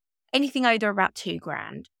anything over about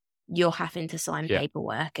 $2,000. You're having to sign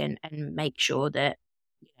paperwork and make sure that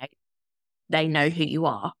they know who you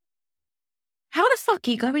are. How the fuck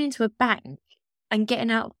are you going into a bank and getting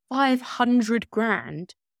out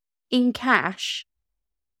 $500,000 in cash?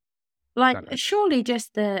 Like, surely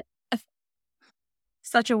just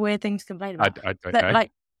such a weird thing to complain about. I don't know.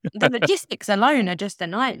 Like, the logistics alone are just a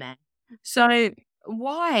nightmare. So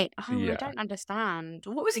Why? Oh, I Yeah. don't understand.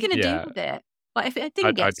 What was he going to Yeah. do with it? Like, if it didn't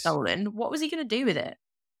I'd get s- stolen, what was he going to do with it?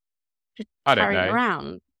 Just I don't carry it know.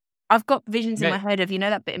 around. I've got visions in May- my head of,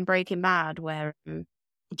 that bit in Breaking Bad where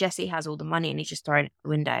Jesse has all the money and he's just throwing it out the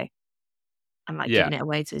window and like Yeah. giving it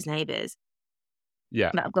away to his neighbours.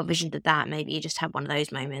 Yeah. But I've got visions of that. Maybe he just had one of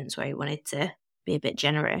those moments where he wanted to be a bit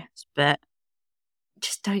generous, but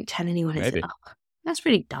just don't tell anyone it's Maybe. that's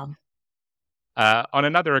really dumb. On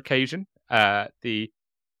another occasion, the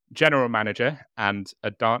general manager and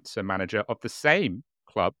a dancer manager of the same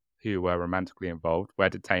club who were romantically involved were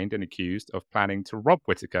detained and accused of planning to rob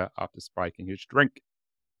Whitaker after spiking his drink.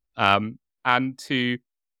 And to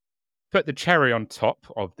put the cherry on top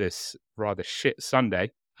of this rather shit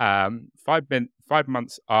Sunday, 5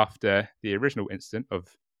 months after the original incident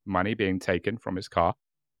of money being taken from his car,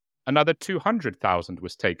 another 200,000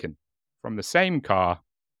 was taken from the same car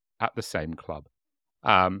at the same club.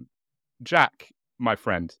 Jack, my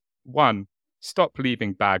friend, 1, stop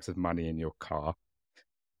leaving bags of money in your car.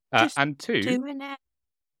 And 2, Doing it.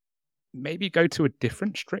 maybe go to a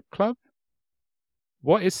different strip club.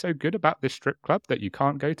 What is so good about this strip club that you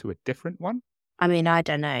can't go to a different one? I mean, I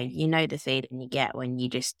don't know. You know the feeling you get when you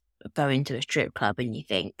just go into a strip club and you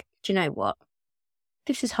think, do you know what?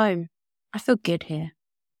 This is home. I feel good here.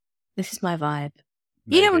 This is my vibe.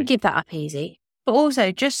 You don't want to give that up easy. But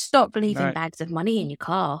also, just stop leaving bags of money in your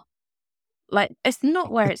car. Like, it's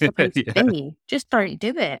not where it's supposed to be. Just don't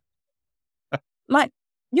do it. Like,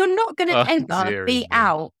 you're not going to ever be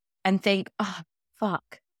out and think, oh,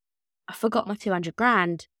 fuck, I forgot my 200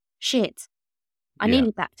 grand. Shit. I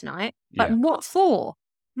needed that tonight. Like, what for?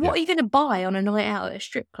 What are you going to buy on a night out at a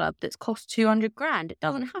strip club that's cost 200 grand? It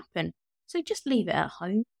doesn't happen. So just leave it at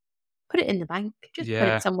home. Put it in the bank. Just put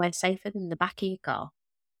it somewhere safer than the back of your car.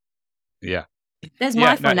 Yeah. There's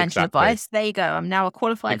my financial advice. There you go. I'm now a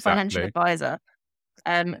qualified financial advisor.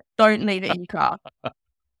 Don't leave it in your car.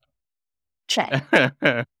 Check.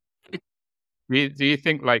 Do you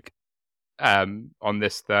think, like, on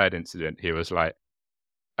this third incident, he was like,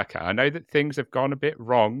 okay, I know that things have gone a bit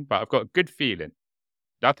wrong, but I've got a good feeling.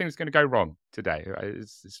 Nothing's going to go wrong today.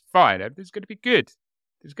 It's fine. Everything's going to be good.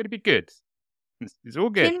 It's going to be good. It's all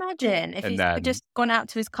good. Can you imagine if he's just gone out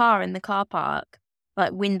to his car in the car park,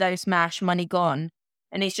 like window smash, money gone,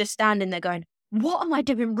 and he's just standing there going, what am I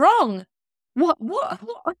doing wrong? What?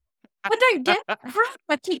 I don't get it.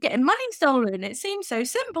 I keep getting money stolen. It seems so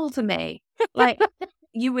simple to me. Like,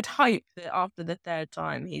 you would hope that after the third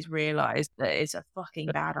time he's realised that it's a fucking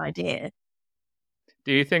bad idea.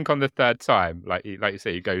 Do you think on the third time, like you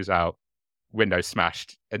say, he goes out, window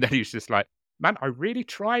smashed, and then he's just like, man, I really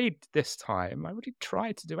tried this time. I really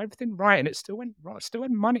tried to do everything right, and it still went wrong. Still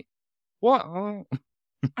went money. What? Oh.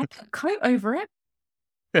 I put a coat over it.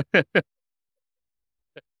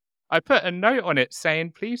 I put a note on it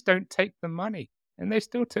saying, please don't take the money. And they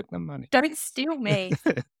still took the money. Don't steal me.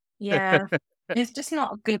 Yeah. It's just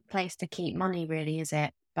not a good place to keep money, really, is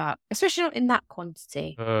it? But especially not in that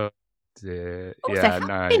quantity. Dear. Also, Yeah,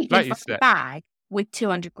 no. Like you said, a bag with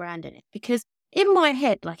 200 grand in it. Because in my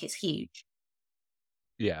head, like, it's huge.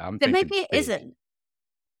 Yeah, I'm but thinking maybe it big. isn't.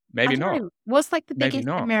 Maybe not. Know. What's like the Maybe biggest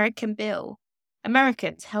not. American bill?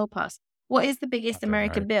 Americans, help us. What is the biggest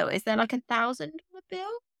American know. bill? Is there like $1,000 bill?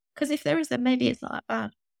 Because if there is, then maybe it's not that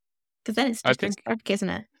bad. Because then it's just a joke, isn't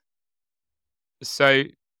it? So,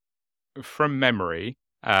 from memory,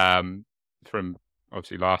 from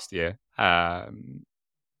obviously last year,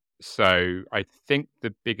 so I think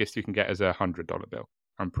the biggest you can get is $100 bill.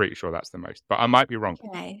 I'm pretty sure that's the most, but I might be wrong.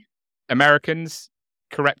 Okay. Americans,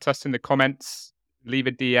 correct us in the comments, leave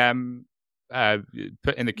a DM,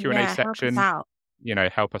 put in the Q&A section.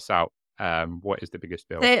 Help us out. What is the biggest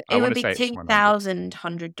bill? So it would be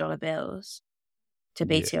 $2,100 bills to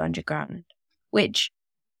be 200 grand, which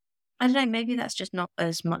I don't know. Maybe that's just not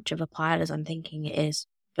as much of a pile as I'm thinking it is,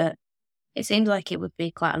 but it seems like it would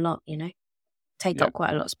be quite a lot. Take up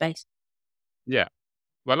quite a lot of space. Yeah.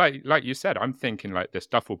 Well, like you said, I'm thinking like this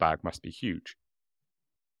duffel bag must be huge,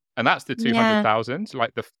 and that's the 200,000.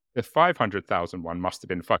 Like the 500,000 one must have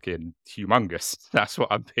been fucking humongous. That's what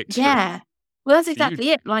I'm picturing. Yeah. Well, that's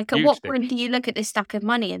exactly it. Like, at what point do you look at this stack of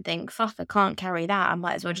money and think, fuck, I can't carry that. I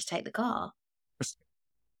might as well just take the car.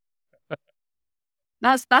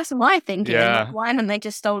 That's my thinking. Yeah. Like, why haven't they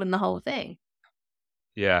just stolen the whole thing?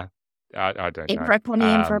 Yeah. I don't know.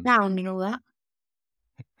 Improperly in for a pound and all that.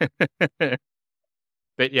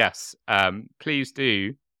 But yes, please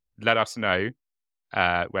do let us know,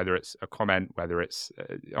 whether it's a comment, whether it's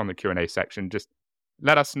on the Q&A section. Just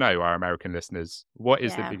let us know, our American listeners, what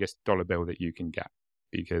is the biggest dollar bill that you can get,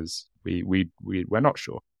 because we're not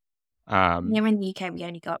sure. Here in the UK, we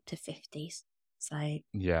only go up to 50s. So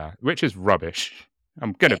Yeah, which is rubbish.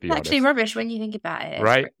 I'm going to it's be actually honest. rubbish when you think about it. It's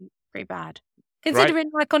Right? pretty bad. Considering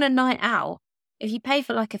like on a night out, if you pay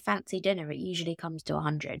for like a fancy dinner, it usually comes to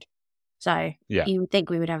 100. So Yeah. you would think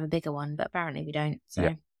we would have a bigger one, but apparently we don't. So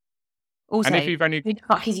Yeah. also, And if you've only... who the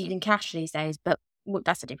fuck is eating cash these days? But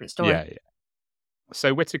that's a different story. Yeah.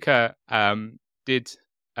 So Whittaker did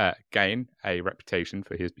gain a reputation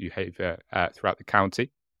for his behaviour throughout the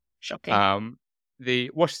county. Shocking.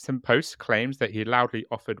 The Washington Post claims that he loudly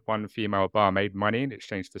offered one female barmaid money in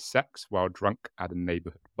exchange for sex while drunk at a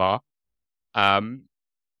neighbourhood bar.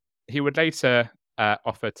 He would later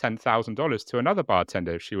offer $10,000 to another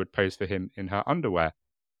bartender if she would pose for him in her underwear.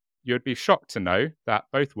 You would be shocked to know that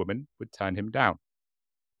both women would turn him down.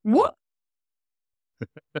 What?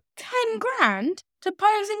 10 grand to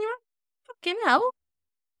pose in your fucking hell?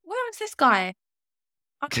 Where is this guy?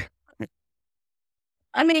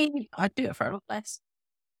 I mean, I'd do it for a lot less.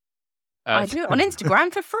 I'd do it on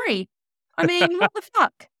Instagram for free. I mean, what the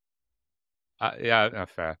fuck? Yeah,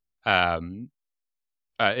 fair.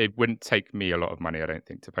 It wouldn't take me a lot of money, I don't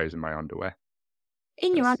think, to pose in my underwear.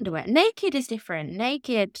 In your underwear. Naked is different.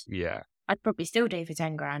 Naked, yeah, I'd probably still do for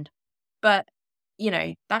 10 grand. But, you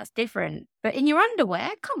know, that's different. But in your underwear,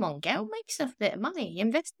 come on, girl, make yourself a bit of money.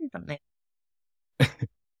 Invest in something.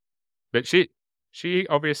 But she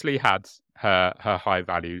obviously had her high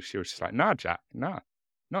values. She was just like, nah, Jack, nah,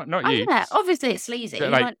 not you. Yeah, obviously it's sleazy.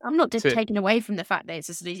 Like, I'm not taking away from the fact that it's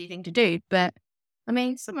a sleazy thing to do, but I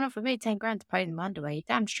mean, someone offered me 10 grand to pose in my underwear. You're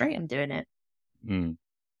damn straight I'm doing it.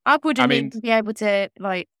 I wouldn't even be able to,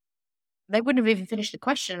 like, they wouldn't have even finished the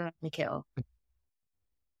question and let me kill.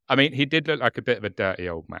 I mean, he did look like a bit of a dirty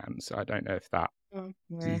old man, so I don't know if that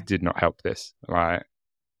did not help this. Right.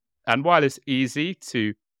 And while it's easy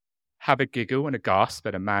to have a giggle and a gasp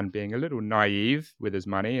at a man being a little naive with his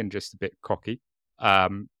money and just a bit cocky,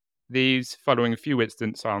 these following few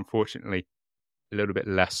incidents are unfortunately a little bit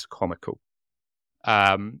less comical.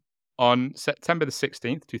 On September the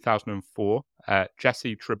 16th, 2004,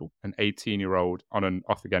 Jesse Tribble, an 18-year-old on and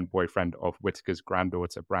off-again boyfriend of Whittaker's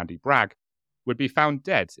granddaughter, Brandy Bragg, would be found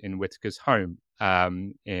dead in Whittaker's home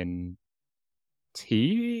in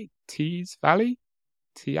Teas Valley,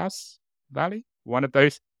 one of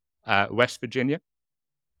those, West Virginia.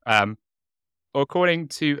 According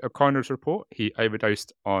to a coroner's report, he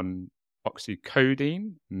overdosed on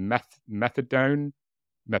oxycodone, methadone,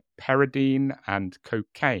 meperidine, and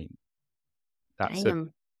cocaine. That's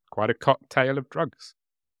quite a cocktail of drugs.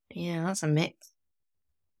 Yeah, that's a mix.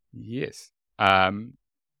 Yes. A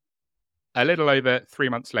little over 3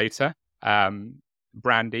 months later,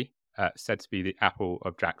 Brandy, said to be the apple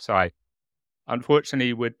of Jack's eye,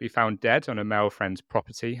 unfortunately would be found dead on a male friend's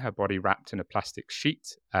property, her body wrapped in a plastic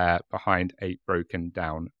sheet behind a broken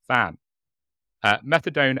down van.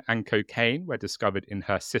 Methadone and cocaine were discovered in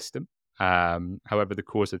her system. However, the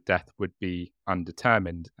cause of death would be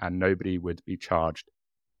undetermined and nobody would be charged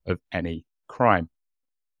of any crime.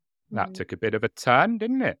 That took a bit of a turn,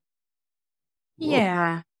 didn't it?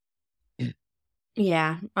 Yeah.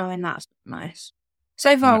 Yeah. I mean, that's nice.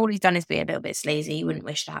 So far, all he's done is be a little bit sleazy. You wouldn't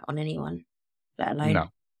wish that on anyone, let alone,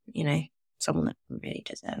 you know, someone that doesn't really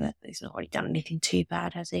deserve it. He's not really done anything too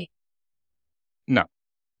bad, has he? No.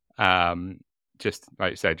 Just,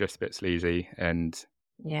 like you said, just a bit sleazy and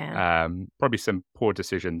probably some poor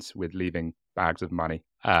decisions with leaving bags of money.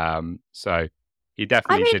 So he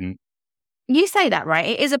definitely didn't. You say that, right?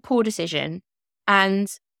 It is a poor decision,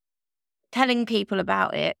 and telling people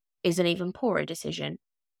about it is an even poorer decision.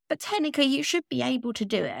 But technically, you should be able to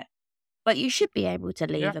do it. Like, you should be able to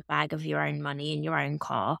leave a bag of your own money in your own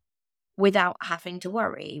car without having to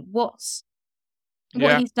worry. What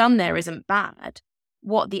he's done there isn't bad.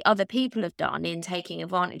 What the other people have done in taking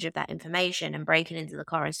advantage of that information and breaking into the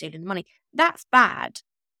car and stealing the money, that's bad.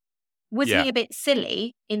 Was he a bit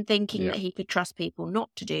silly in thinking that he could trust people not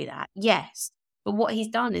to do that? Yes. But what he's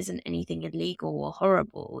done isn't anything illegal or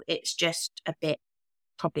horrible. It's just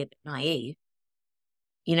probably a bit naive.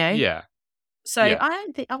 You know? Yeah. So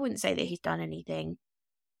I wouldn't say that he's done anything.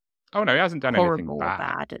 Oh no, he hasn't done anything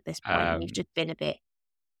bad at this point. He's just been a bit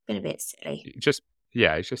silly.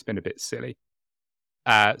 He's just been a bit silly.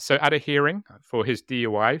 So at a hearing for his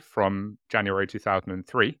DUI from January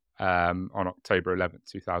 2003 on October 11th,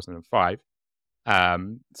 2005.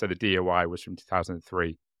 So the DUI was from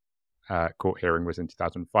 2003. Court hearing was in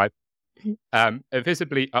 2005. A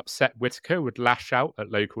visibly upset Whittaker would lash out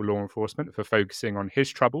at local law enforcement for focusing on his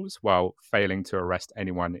troubles while failing to arrest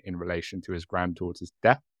anyone in relation to his granddaughter's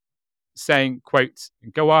death, saying, quote,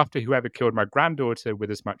 "Go after whoever killed my granddaughter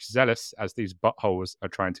with as much zealous as these buttholes are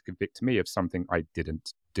trying to convict me of something I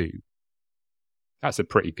didn't do." That's a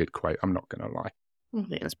pretty good quote. I'm not going to lie. I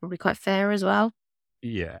think that's probably quite fair as well.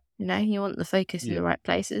 Yeah. You know, you want the focus in the right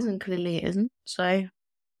places, and clearly it isn't. So,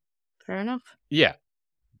 fair enough. Yeah.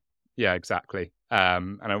 Yeah, exactly.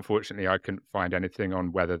 And unfortunately, I couldn't find anything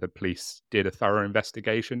on whether the police did a thorough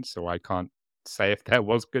investigation, so I can't say if there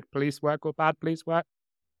was good police work or bad police work.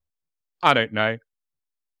 I don't know.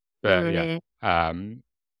 But yeah,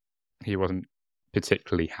 he wasn't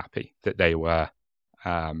particularly happy that they were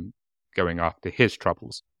going after his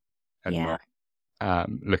troubles and not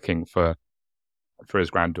looking for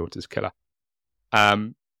his granddaughter's killer.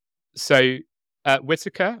 So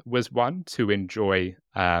Whitaker was one to enjoy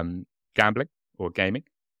gambling or gaming,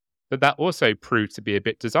 but that also proved to be a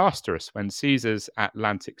bit disastrous when Caesars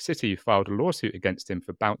Atlantic City filed a lawsuit against him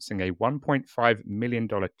for bouncing a $1.5 million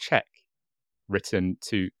check written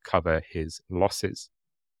to cover his losses.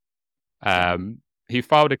 He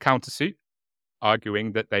filed a countersuit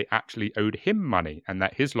arguing that they actually owed him money and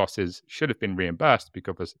that his losses should have been reimbursed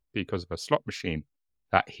because of a slot machine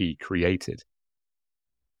that he created.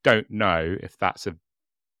 Don't know if that's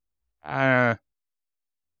I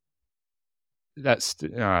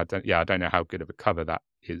don't know how good of a cover that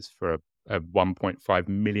is for a $1.5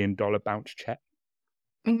 million bounce check.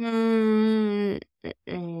 No,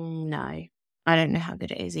 I don't know how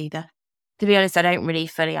good it is either. To be honest, I don't really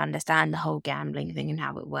fully understand the whole gambling thing and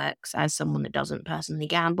how it works. As someone that doesn't personally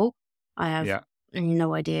gamble, I have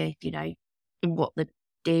no idea, what the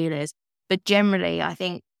deal is. But generally, I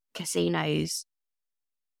think casinos,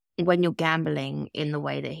 when you're gambling in the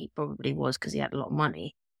way that he probably was because he had a lot of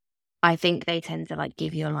money, I think they tend to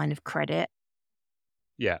give you a line of credit.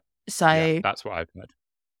 Yeah. So that's what I've heard.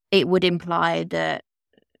 It would imply that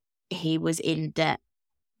he was in debt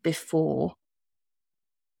before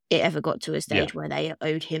it ever got to a stage where they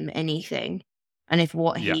owed him anything. And if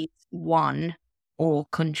what he won or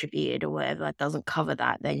contributed or whatever doesn't cover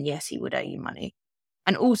that, then yes, he would owe you money.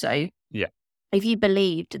 And also, if you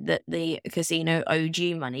believed that the casino owed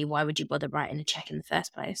you money, why would you bother writing a check in the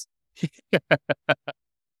first place? He's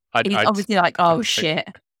obviously shit.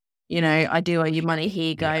 I do owe you money. Here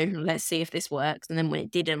you go. Let's see if this works. And then when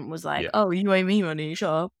it didn't, was like, oh, you owe me money,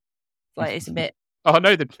 sure. It's a bit. Oh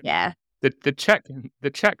no, the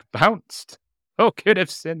check bounced. Oh, could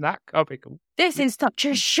have seen that coming. This is such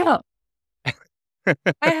a shock.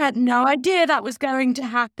 I had no idea that was going to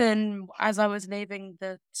happen as I was leaving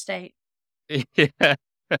the state. Yeah.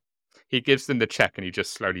 He gives them the check and he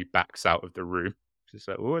just slowly backs out of the room. Just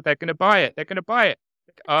like, oh, they're going to buy it. They're going to buy it.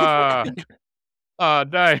 Oh,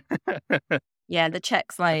 no. Yeah, the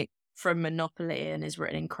check's from Monopoly and is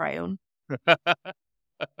written in crayon.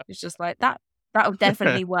 It's just like that. That'll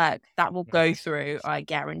definitely work. That will go through. I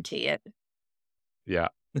guarantee it. Yeah.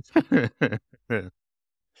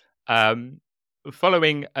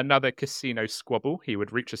 Following another casino squabble, he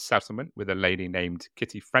would reach a settlement with a lady named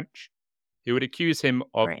Kitty French, who would accuse him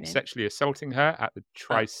of sexually assaulting her at the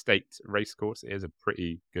Tri-State Racecourse. It is a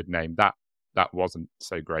pretty good name. That wasn't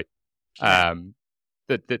so great. The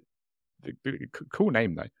cool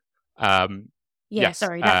name though.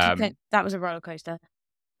 Sorry, that was a roller coaster.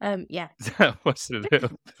 Yeah. That was a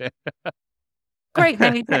little bit. Great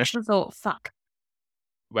name. Extra thought. Fuck.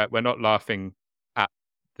 We're not laughing at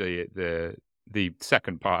the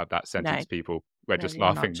second part of that sentence, people. We're just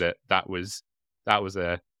laughing that was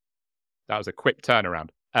a quick turnaround.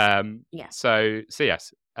 So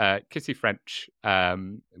yes, Kitty French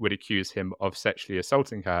would accuse him of sexually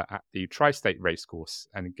assaulting her at the Tri-State Racecourse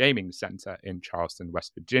and Gaming Center in Charleston,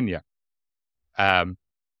 West Virginia.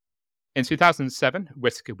 In 2007,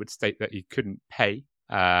 Whitaker would state that he couldn't pay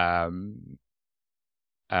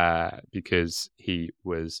because he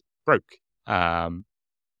was broke. How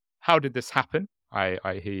did this happen?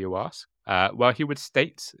 I hear you ask. Well, he would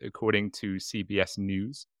state, according to CBS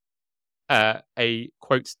News, a,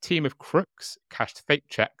 quote, team of crooks cashed fake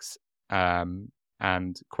checks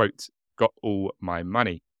and, quote, got all my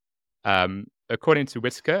money. According to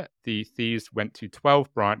Whitaker, the thieves went to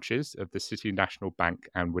 12 branches of the City National Bank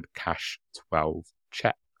and would cash 12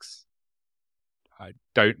 checks. I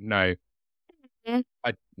don't know.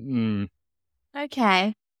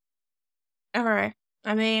 Okay. All right.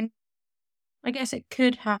 I mean, I guess it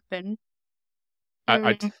could happen.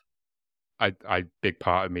 Big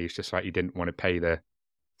part of me is just he didn't want to pay the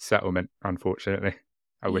settlement, unfortunately.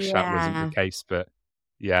 I wish that wasn't the case, but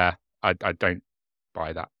I don't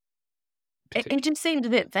buy that. It just seems a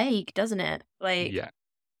bit vague, doesn't it? Yeah.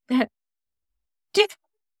 Do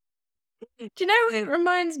you know what it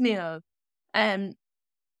reminds me of? I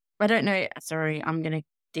don't know. Sorry, I'm going to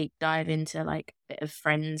deep dive into a bit of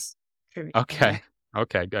Friends trivia.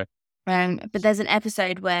 Okay, go. But there's an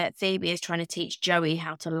episode where Phoebe is trying to teach Joey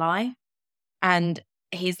how to lie. And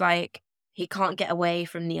he's like, he can't get away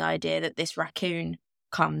from the idea that this raccoon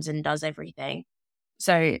comes and does everything.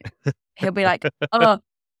 So he'll be like, oh,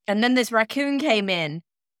 and then this raccoon came in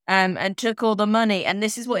and took all the money. And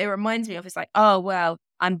this is what it reminds me of. It's like, oh, well,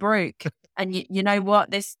 I'm broke. And you know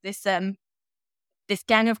what? This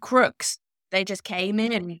gang of crooks, they just came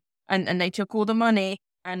in and they took all the money.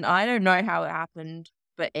 And I don't know how it happened,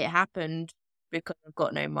 but it happened because I've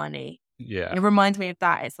got no money. Yeah. It reminds me of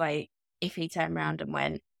that. It's like, if he turned around and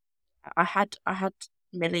went, I had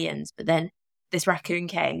millions, but then this raccoon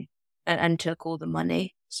came and took all the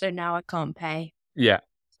money. So now I can't pay. Yeah.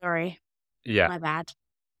 Sorry. Yeah. My bad.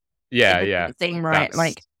 Yeah. It Yeah. doesn't seem right. That's-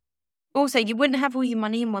 Like, also, you wouldn't have all your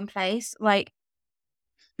money in one place. Like,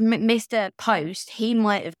 Mr. Post, he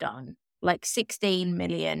might have done like 16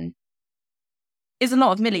 million. Is a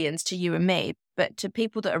lot of millions to you and me, but to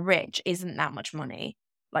people that are rich, isn't that much money.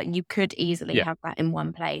 Like, you could easily Yeah. have that in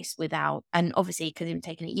one place without, and obviously, because you've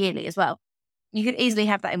taken it yearly as well, you could easily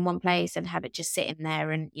have that in one place and have it just sitting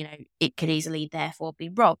there, and you know it could easily therefore be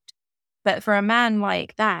robbed. But for a man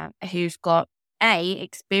like that, who's got A,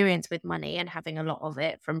 experience with money and having a lot of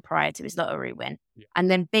it from prior to his lottery win, Yeah. and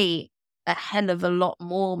then B, a hell of a lot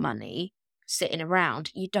more money sitting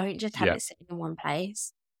around, you don't just have Yeah. it sitting in one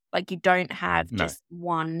place. Like, you don't have No. just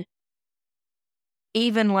one,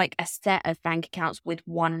 even like a set of bank accounts with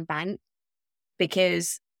one bank,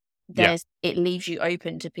 because it leaves you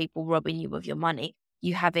open to people robbing you of your money.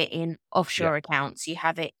 You have it in offshore accounts, you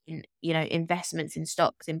have it in, you know, investments in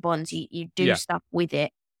stocks, in bonds, you do Yeah. stuff with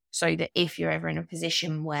it so that if you're ever in a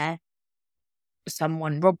position where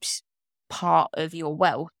someone robs part of your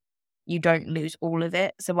wealth, you don't lose all of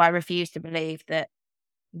it. So I refuse to believe that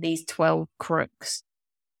these 12 crooks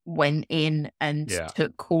went in and Yeah.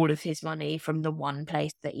 took all of his money from the one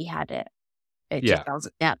place that he had it. It Yeah. just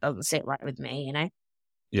doesn't sit right with me, you know?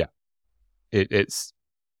 It's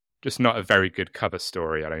just not a very good cover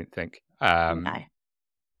story, I don't think. No.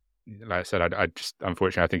 Like I said, I just,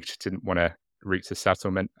 unfortunately, I think he just didn't want to reach the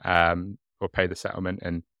settlement or pay the settlement.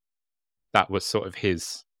 And that was sort of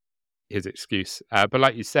his excuse. But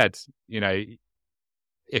like you said, you know,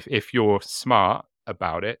 if you're smart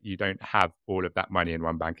about it, you don't have all of that money in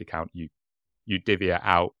one bank account. You divvy it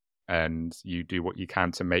out and you do what you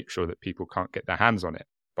can to make sure that people can't get their hands on it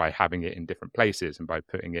by having it in different places and by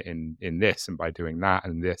putting it in this and by doing that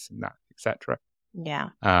and this and that, etc.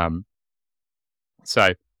 Yeah.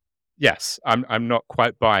 So yes, I'm not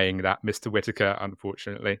quite buying that, Mr. Whitaker,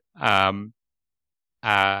 unfortunately.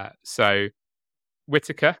 So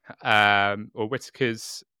Whitaker, or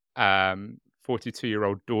Whitaker's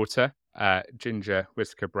 42-year-old daughter, Ginger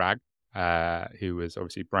Whitaker Bragg, who was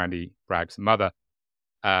obviously Brandy Bragg's mother,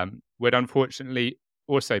 would unfortunately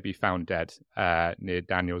also be found dead near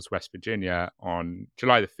Daniels, West Virginia on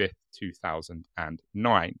July the 5th,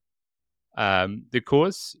 2009. The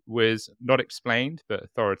cause was not explained, but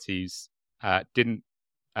authorities didn't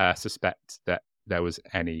suspect that there was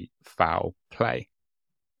any foul play.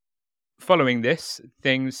 Following this,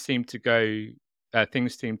 things seemed to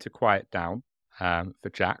quiet down for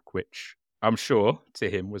Jack, which I'm sure to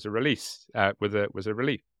him was a release. Was a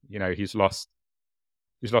relief. You know, he's lost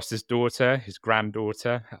his daughter, his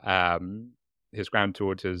granddaughter, his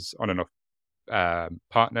granddaughter's on and off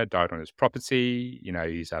partner died on his property. You know,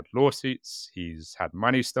 he's had lawsuits, he's had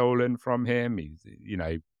money stolen from him. He's, you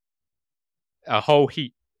know, a whole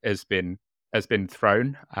heap has been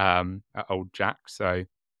thrown at old Jack. So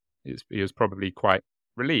he was probably quite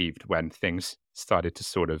relieved when things started to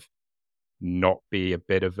sort of not be a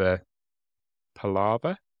bit of a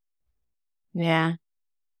palaver. Yeah.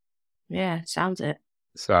 Sounds it.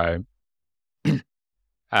 So,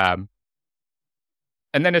 and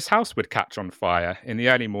then his house would catch on fire in the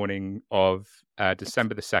early morning of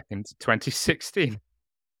December the 2nd, 2016.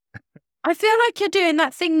 I feel like you're doing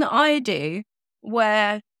that thing that I do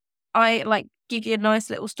where I like give you a nice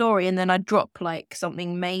little story and then I drop like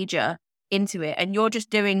something major into it, and you're just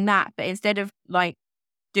doing that, but instead of like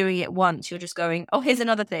doing it once, you're just going, oh, here's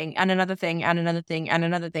another thing and another thing and another thing and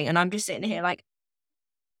another thing, and I'm just sitting here like,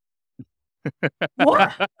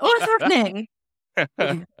 what's happening?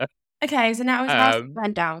 Okay, so now his house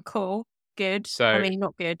went down. Cool, good. So, I mean,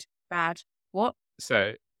 not good, bad. What?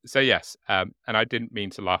 So yes, and I didn't mean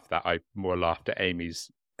to laugh at that. I more laughed at Amy's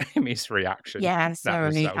reaction. Yeah,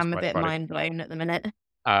 sorry, that was I'm a quite bit funny. mind blown at the minute.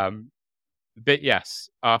 But yes,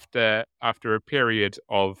 after a period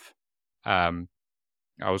of, I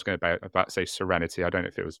was going to about to say serenity. I don't know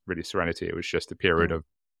if it was really serenity. It was just a period of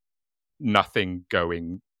nothing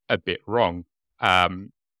going a bit wrong.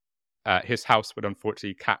 his house would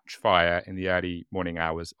unfortunately catch fire in the early morning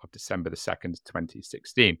hours of December the 2nd,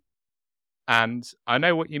 2016. And I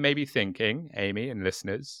know what you may be thinking, Amy and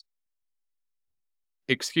listeners.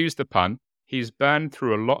 Excuse the pun. He's burned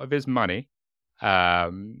through a lot of his money.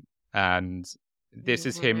 And this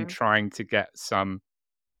is him trying to get some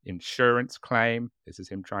insurance claim. This is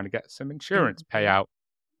him trying to get some insurance payout.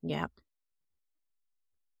 Yeah.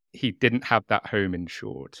 He didn't have that home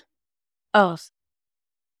insured. Oh.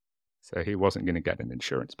 So he wasn't going to get an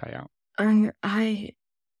insurance payout.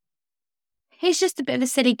 He's just a bit of a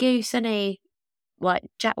silly goose, isn't he? Like,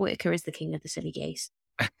 Jack Whittaker is the king of the silly geese.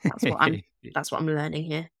 That's what I'm learning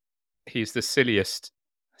here. He's the silliest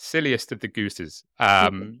of the gooses.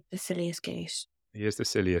 The silliest goose. He is the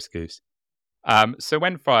silliest goose. So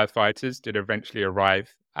when firefighters did eventually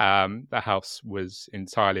arrive, the house was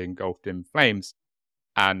entirely engulfed in flames.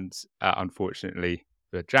 And unfortunately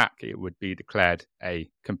for Jack, it would be declared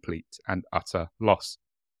a complete and utter loss.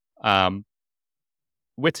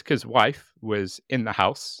 Whittaker's wife was in the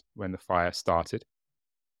house when the fire started.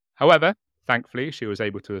 However, thankfully, she was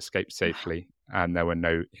able to escape safely and there were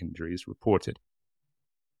no injuries reported.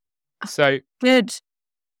 So good.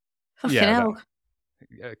 Fucking hell.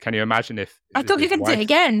 Can you imagine if... I thought you were going to do it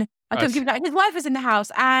again. I thought you were like, his wife was in the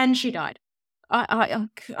house and she died. I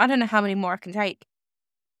don't know how many more I can take.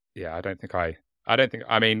 Yeah,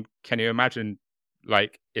 I mean, can you imagine,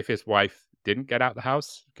 like, if his wife didn't get out the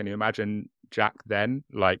house? Can you imagine Jack then?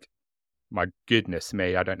 Like, my goodness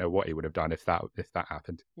me, I don't know what he would have done if that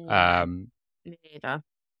happened. Yeah, me neither.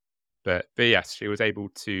 But yes, she was able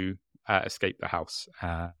to escape the house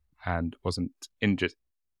and wasn't injured.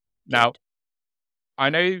 Now, I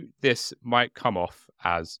know this might come off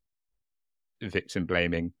as victim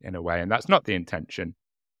blaming in a way, and that's not the intention.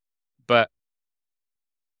 But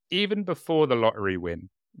even before the lottery win,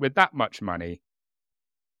 with that much money,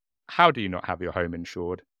 how do you not have your home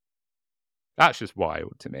insured? That's just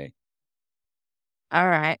wild to me. All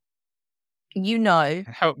right. You know.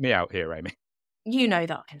 Help me out here, Amy. You know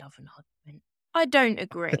that I love an argument. I don't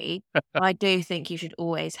agree. I do think you should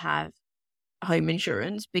always have home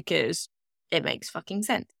insurance because it makes fucking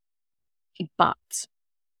sense. But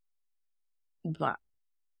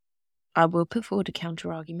I will put forward a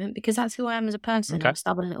counter argument because that's who I am as a person. Okay. I'm a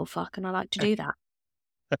stubborn little fuck and I like to do that.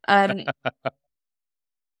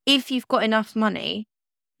 If you've got enough money,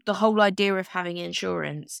 the whole idea of having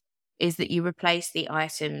insurance is that you replace the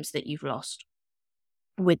items that you've lost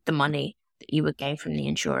with the money that you would gain from the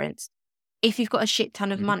insurance. If you've got a shit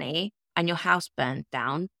ton of money and your house burned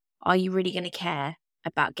down, are you really going to care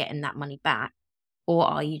about getting that money back? Or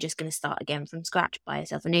are you just going to start again from scratch, buy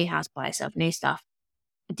yourself a new house, buy yourself new stuff?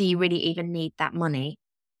 Do you really even need that money?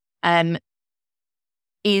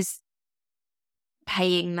 Is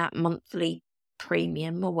paying that monthly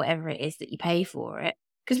premium or whatever it is that you pay for it?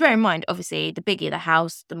 Because bear in mind, obviously, the bigger the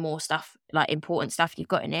house, the more stuff, like important stuff you've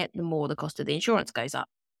got in it, the more the cost of the insurance goes up.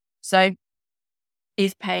 So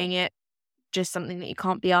is paying it just something that you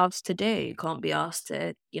can't be asked to do? You can't be asked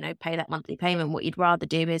to, pay that monthly payment. What you'd rather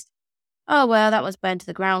do is, oh, well, that was burned to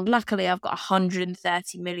the ground. Luckily, I've got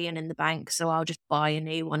 130 million in the bank, so I'll just buy a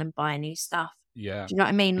new one and buy new stuff. Yeah. Do you know what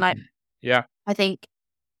I mean? Like, yeah. I think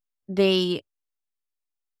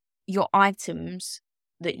your items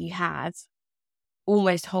that you have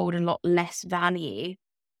almost hold a lot less value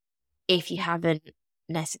if you haven't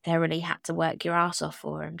necessarily had to work your ass off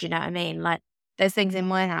for them. Do you know what I mean? Like, there's things in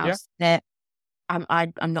my house that I'm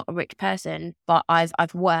not a rich person, but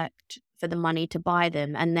I've worked for the money to buy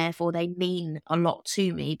them, and therefore they mean a lot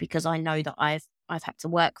to me because I know that I've had to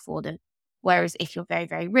work for them. Whereas if you're very,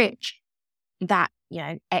 very rich, that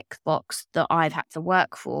Xbox that I've had to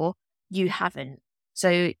work for, you haven't.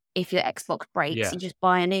 So if your Xbox breaks, you just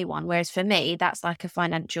buy a new one. Whereas for me, that's like a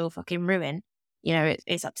financial fucking ruin.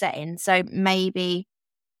 It's upsetting. So maybe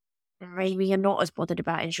you're not as bothered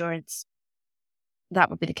about insurance. That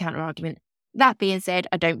would be the counter argument. That being said,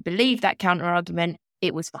 I don't believe that counter argument.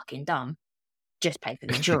 It was fucking dumb. Just pay for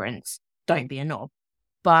the insurance. Don't be a knob.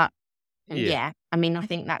 But yeah, I mean, I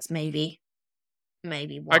think that's maybe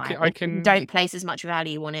why. I can don't place as much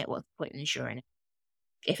value on it. What's the point in insuring it?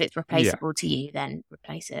 If it's replaceable to you, then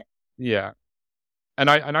replace it. Yeah, and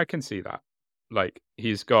I can see that. Like,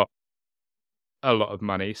 he's got a lot of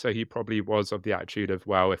money, so he probably was of the attitude of,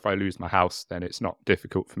 well, if I lose my house, then it's not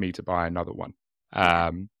difficult for me to buy another one.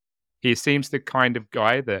 He seems the kind of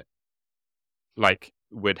guy that, like,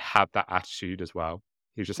 would have that attitude as well.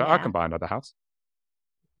 He's just like, I can buy another house.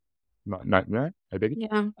 No biggie.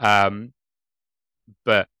 Yeah.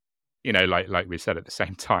 But like we said at the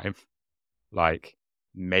same time, like,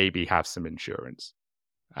 maybe have some insurance.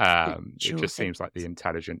 It just seems like the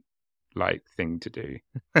intelligent like thing to do.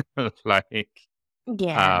 Like,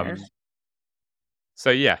 Yeah. so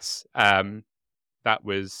yes, that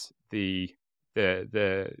was the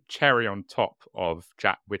cherry on top of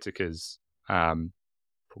Jack Whittaker's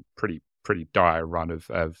pretty dire run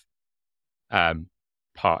of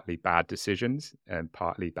partly bad decisions and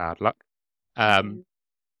partly bad luck.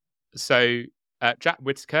 So Jack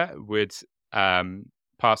Whittaker would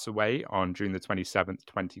pass away on June the 27th,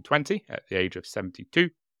 2020, at the age of 72,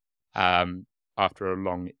 after a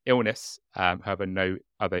long illness. However, no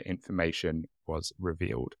other information was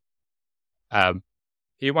revealed.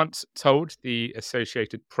 He once told the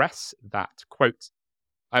Associated Press that, quote,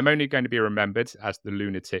 "I'm only going to be remembered as the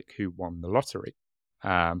lunatic who won the lottery.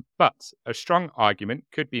 But a strong argument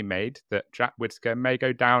could be made that Jack Whittaker may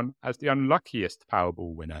go down as the unluckiest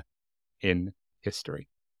Powerball winner in history."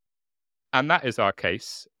 And that is our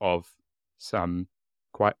case of some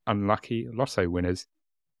quite unlucky Lotto winners.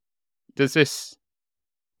 Does this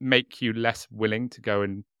make you less willing to go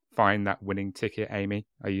and find that winning ticket, Amy?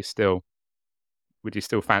 Would you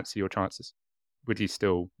still fancy your chances? Would you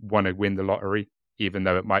still want to win the lottery, even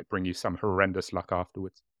though it might bring you some horrendous luck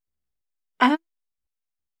afterwards?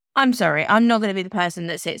 I'm sorry, I'm not going to be the person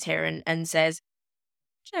that sits here and says,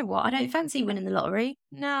 "Do you know what? I don't fancy winning the lottery.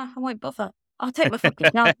 Nah, I won't bother. I'll take my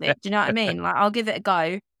fucking chances." Do you know what I mean? Like, I'll give it a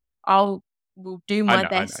go. Will do my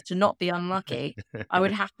best to not be unlucky. I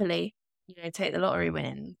would happily, take the lottery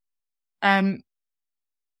winning.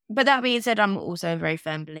 But that being said, I'm also a very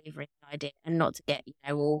firm believer in the idea, and not to get,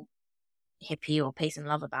 all hippie or peace and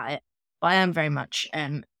love about it. But I am very much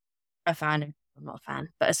a fan of, I'm not a fan,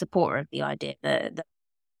 but a supporter of the idea that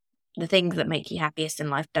the things that make you happiest in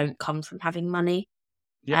life don't come from having money.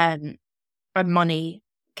 Yeah. And money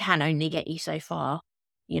can only get you so far.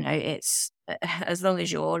 It's as long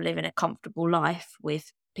as you're living a comfortable life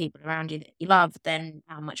with people around you that you love, then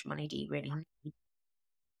how much money do you really need?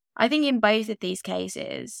 I think in both of these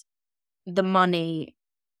cases, the money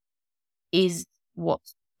is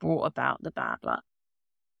what's brought about the bad luck.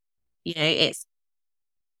 He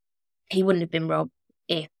wouldn't have been robbed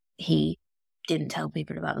if he didn't tell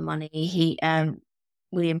people about the money.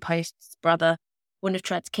 William Post's brother wouldn't have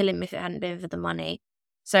tried to kill him if it hadn't been for the money.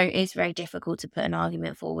 So it's very difficult to put an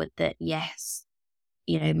argument forward that yes,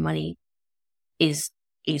 money is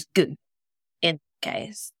good in this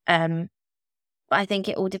case. But I think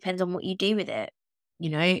it all depends on what you do with it.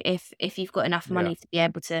 If you've got enough money to be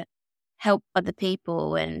able to help other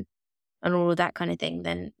people and all of that kind of thing,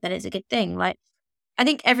 then it's a good thing. Like, I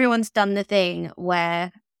think everyone's done the thing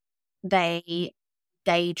where they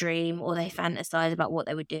daydream or they fantasize about what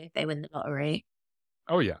they would do if they win the lottery.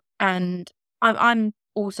 Oh yeah. And I'm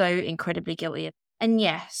also incredibly guilty of. And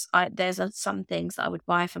yes, there's some things that I would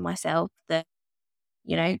buy for myself that,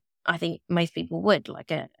 I think most people would,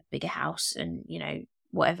 like a bigger house and,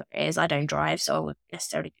 whatever it is. I don't drive, so I wouldn't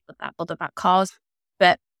necessarily bother about cars.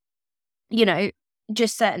 But,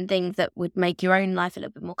 just certain things that would make your own life a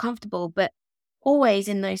little bit more comfortable. But always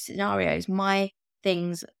in those scenarios, my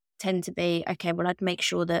things tend to be, okay, well, I'd make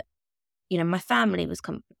sure that, my family was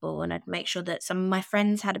comfortable, and I'd make sure that some of my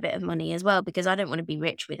friends had a bit of money as well, because I don't want to be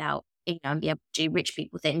rich without, and be able to do rich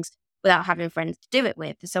people things without having friends to do it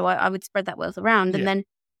with. So I would spread that wealth around. And then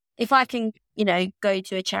if I can, go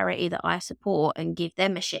to a charity that I support and give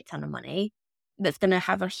them a shit ton of money that's going to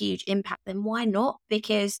have a huge impact, then why not?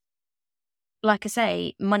 Because like I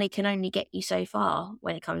say, money can only get you so far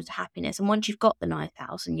when it comes to happiness. And once you've got the nice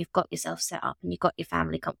house and you've got yourself set up and you've got your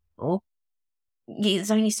family comfortable,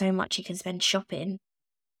 there's only so much you can spend shopping.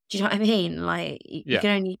 Do you know what I mean? Like, you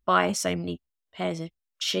can only buy so many pairs of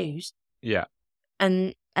shoes. Yeah.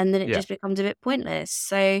 And then it just becomes a bit pointless.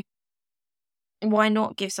 So why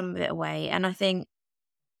not give some of it away? And I think,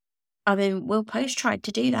 Will Post tried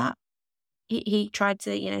to do that. He tried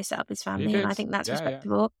to, set up his family, and I think that's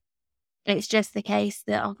respectable. It's just the case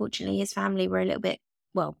that unfortunately his family were a little bit,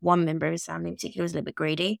 well, one member of his family in particular was a little bit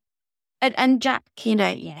greedy. And Jack, he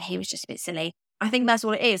was just a bit silly. I think that's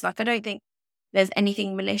all it is. Like, I don't think there's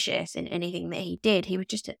anything malicious in anything that he did. He was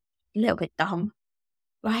just a little bit dumb,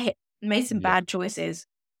 right? Made some bad choices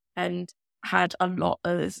and had a lot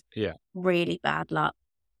of really bad luck.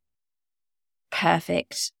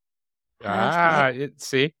 Perfect.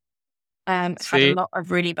 See? Had a lot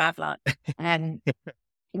of really bad luck,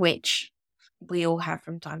 which we all have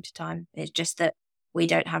from time to time. It's just that we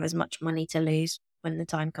don't have as much money to lose when the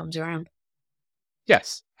time comes around.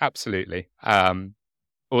 Yes, absolutely.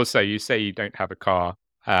 Also, you say you don't have a car.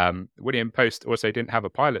 William Post also didn't have a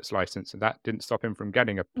pilot's license, and that didn't stop him from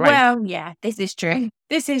getting a plane. Well, yeah, this is true.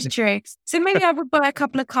 This is true. So maybe I would buy a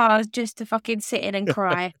couple of cars just to fucking sit in and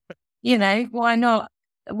cry. Why not?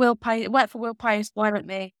 work for Will Post. Why not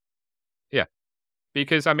me?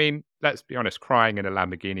 Because, I mean, let's be honest, crying in a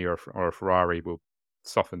Lamborghini or a Ferrari will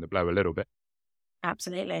soften the blow a little bit.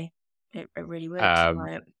 Absolutely, it really would. Um,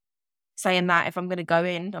 Like, saying that, if I'm going to go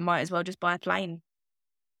in, I might as well just buy a plane.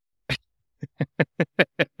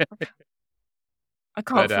 I can't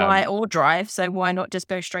But, fly or drive, so why not just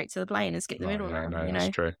go straight to the plane and skip the oh, middleman? no, You that's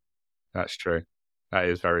know, true. That's true. That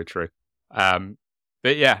is very true.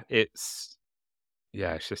 But yeah, it's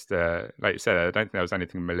just like you said, I don't think there was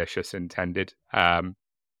anything malicious intended.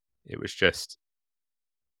 It was just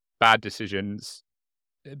bad decisions,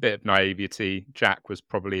 a bit of naivety. Jack was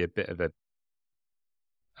probably a bit of a,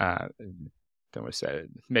 don't want to say it,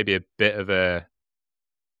 maybe a bit of a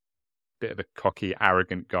cocky,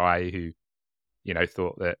 arrogant guy who,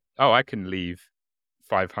 thought that, oh, I can leave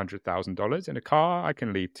 $500,000 in a car. I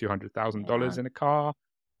can leave $200,000 in a car.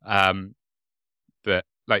 But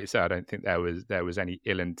like you said, I don't think there was any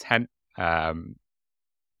ill intent.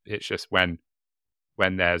 It's just when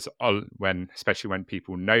especially when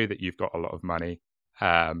people know that you've got a lot of money,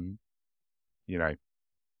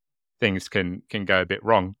 things can go a bit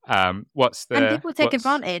wrong. and people take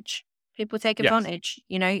advantage. People take advantage.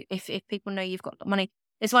 You know, if people know you've got money,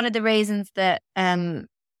 it's one of the reasons that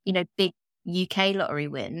big UK lottery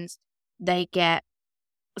wins, they get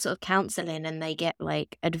sort of counselling and they get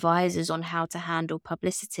like advisors on how to handle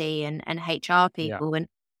publicity and HR people and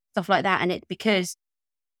stuff like that. And it's because,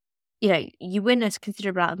 you win a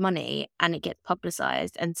considerable amount of money and it gets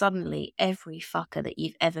publicised, and suddenly every fucker that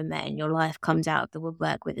you've ever met in your life comes out of the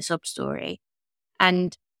woodwork with a sob story.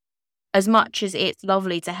 And as much as it's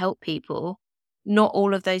lovely to help people, not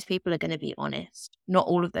all of those people are going to be honest. Not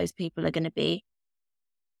all of those people are going to be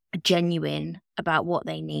genuine about what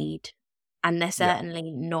they need. And they're certainly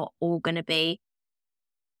not all going to be,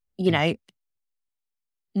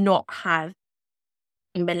 not have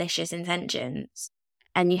malicious intentions.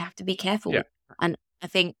 And you have to be careful. Yeah. And I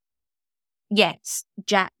think, yes,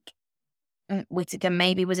 Jack Whittaker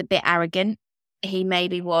maybe was a bit arrogant. He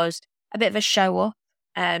maybe was a bit of a show-off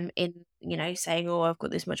in, saying, oh, I've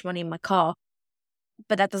got this much money in my car.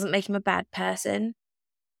 But that doesn't make him a bad person.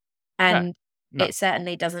 And No. it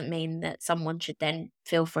certainly doesn't mean that someone should then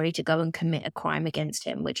feel free to go and commit a crime against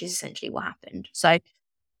him, which is essentially what happened. So,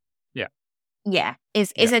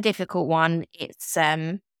 it's a difficult one. It's,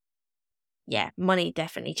 money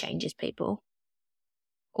definitely changes people.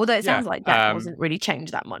 Although it sounds like Jack wasn't really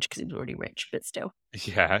changed that much because he was already rich, but still.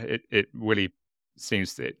 Yeah, it Willie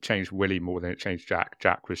seems that it changed Willie more than it changed Jack.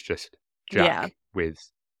 Jack was just Jack with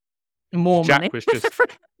more Jack money. was just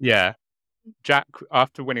Jack,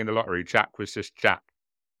 after winning the lottery, Jack was just Jack,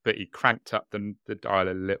 but he cranked up the dial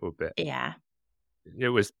a little bit. Yeah. It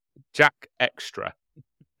was Jack extra.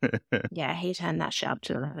 Yeah, he turned that shit up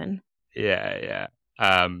to 11. Yeah.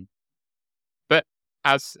 But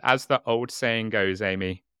as the old saying goes,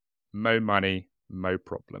 Amy, mo money, mo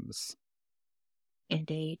problems.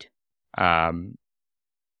 Indeed. And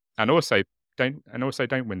also don't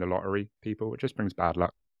win the lottery, people. It just brings bad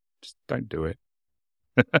luck. Just don't do it.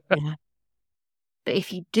 Yeah. But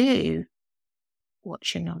if you do,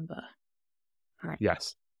 what's your number? Right.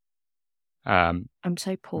 Yes. I'm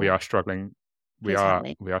so poor. We are struggling. We are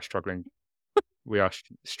struggling. We are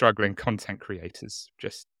struggling content creators.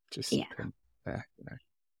 Just there. That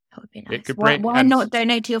would be nice. It could bring, why not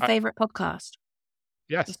donate to your favorite podcast?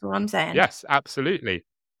 Yes. That's what I'm saying. Yes, absolutely.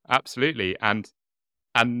 And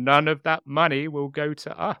none of that money will go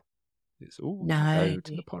to us. It's all go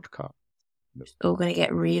to the podcast. It's all going to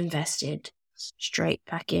get reinvested straight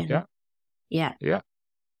back in. Yeah.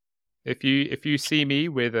 If you see me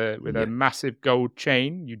with a massive gold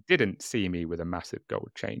chain, you didn't see me with a massive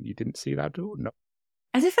gold chain. You didn't see that at all? No.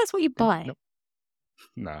 As if that's what you buy.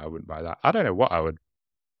 No, I wouldn't buy that. I don't know what I would.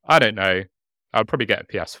 I don't know. I'd probably get a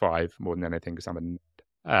PS5 more than anything because I'm a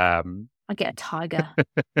nerd. I'd get a tiger.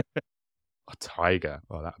 A tiger?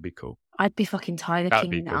 Oh, that would be cool. I'd be fucking Tiger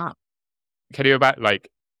King cool. Up. Can you about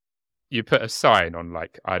you put a sign on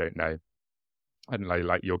I don't know,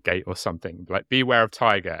 like your gate or something, like beware of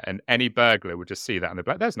tiger, and any burglar would just see that and they'd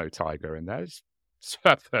be like, there's no tiger in there, it's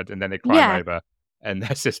Stratford, and then they climb over and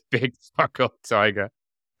there's this big fuck off tiger.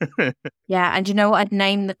 Yeah, and you know what I'd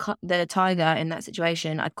name the tiger in that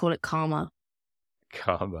situation? I'd call it Karma.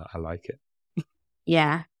 Karma, I like it.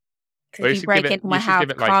 Yeah. Because if you break into my house,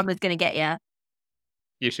 Karma's going to get you.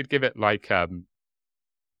 You should give it a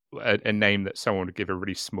name that someone would give a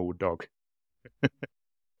really small dog.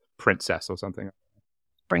 Princess or something.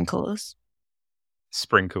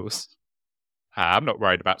 Sprinkles. I'm not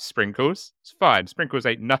worried about Sprinkles. It's fine. Sprinkles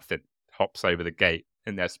ain't nothing. Hops over the gate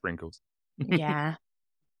and there's Sprinkles. Yeah.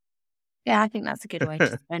 Yeah, I think that's a good way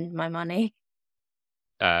to spend my money.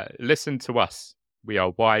 Listen to us. We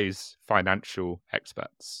are wise financial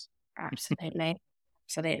experts. Absolutely.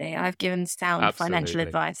 Absolutely. I've given sound financial Absolutely.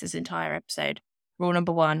 advice this entire episode. Rule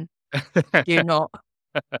number 1, do not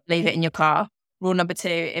leave it in your car. Rule number 2,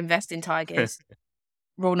 invest in tigers.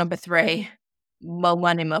 Rule number 3, more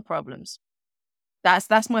money, more problems. That's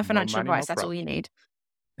my More financial money, more advice. That's all you need.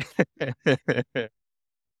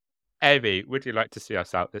 Evie, would you like to see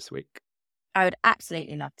us out this week? I would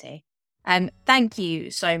absolutely love to. Thank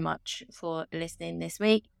you so much for listening this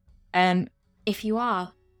week. If you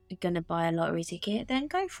are going to buy a lottery ticket, then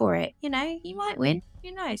go for it. You know, you might win.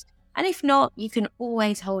 Who knows? And if not, you can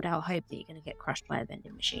always hold out hope that you're going to get crushed by a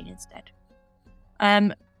vending machine instead.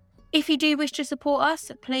 If you do wish to support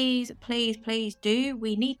us, please, please, please do.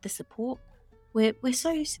 We need the support. We're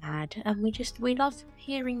so sad, and we love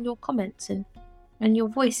hearing your comments and your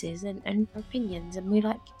voices and opinions, and we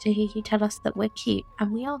like to hear you tell us that we're cute,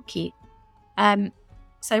 and we are cute.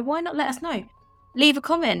 So why not let us know? Leave a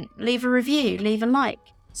comment, leave a review, leave a like,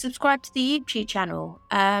 subscribe to the YouTube channel,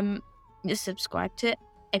 just subscribe to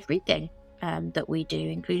everything that we do,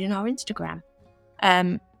 including our Instagram,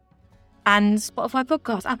 and Spotify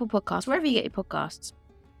podcasts, Apple podcasts, wherever you get your podcasts.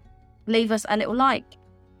 Leave us a little like.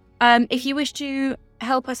 If you wish to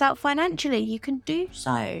help us out financially, you can do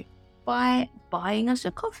so by buying us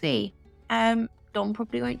a coffee. Don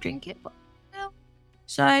probably won't drink it, but well,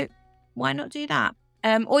 so why not do that?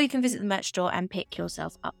 Or you can visit the merch store and pick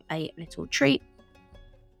yourself up a little treat.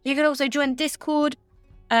 You can also join Discord.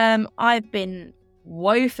 I've been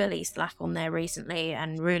woefully slack on there recently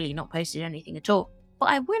and really not posted anything at all, but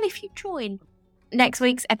I will if you join. Next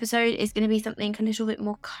week's episode is going to be something a little bit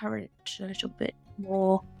more current, a little bit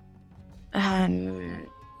more in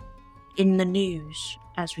the news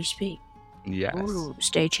as we speak. Yes. Ooh,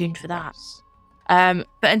 stay tuned for that. But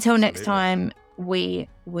until next time, we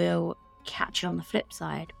will catch you on the flip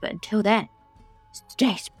side. But until then,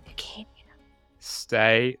 stay spooky.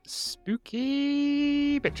 Stay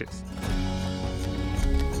spooky, bitches.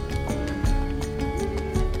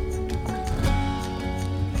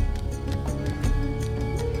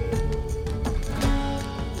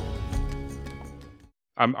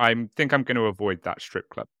 I think I'm going to avoid that strip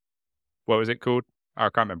club. What was it called? I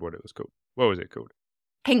can't remember what it was called. What was it called?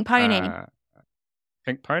 Pink Pony.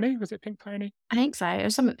 Pink Pony? Was it Pink Pony? I think so. It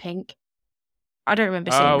was something pink. I don't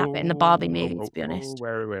remember seeing that bit in the Barbie movie, to be honest.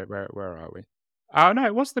 Where are we? Oh, no,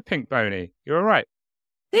 it was the Pink Pony. You were right.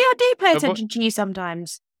 See, I do pay attention to you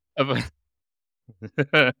sometimes.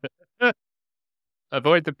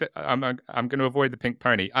 Avoid the. I'm going to avoid the Pink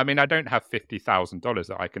Pony. I mean, I don't have $50,000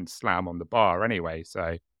 that I can slam on the bar anyway, so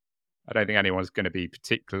I don't think anyone's going to be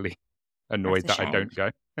particularly annoyed that I don't go.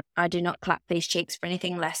 I do not clap these cheeks for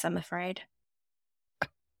anything less, I'm afraid.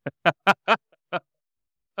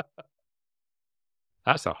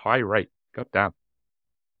 That's a high rate. God damn.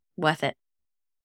 Worth it.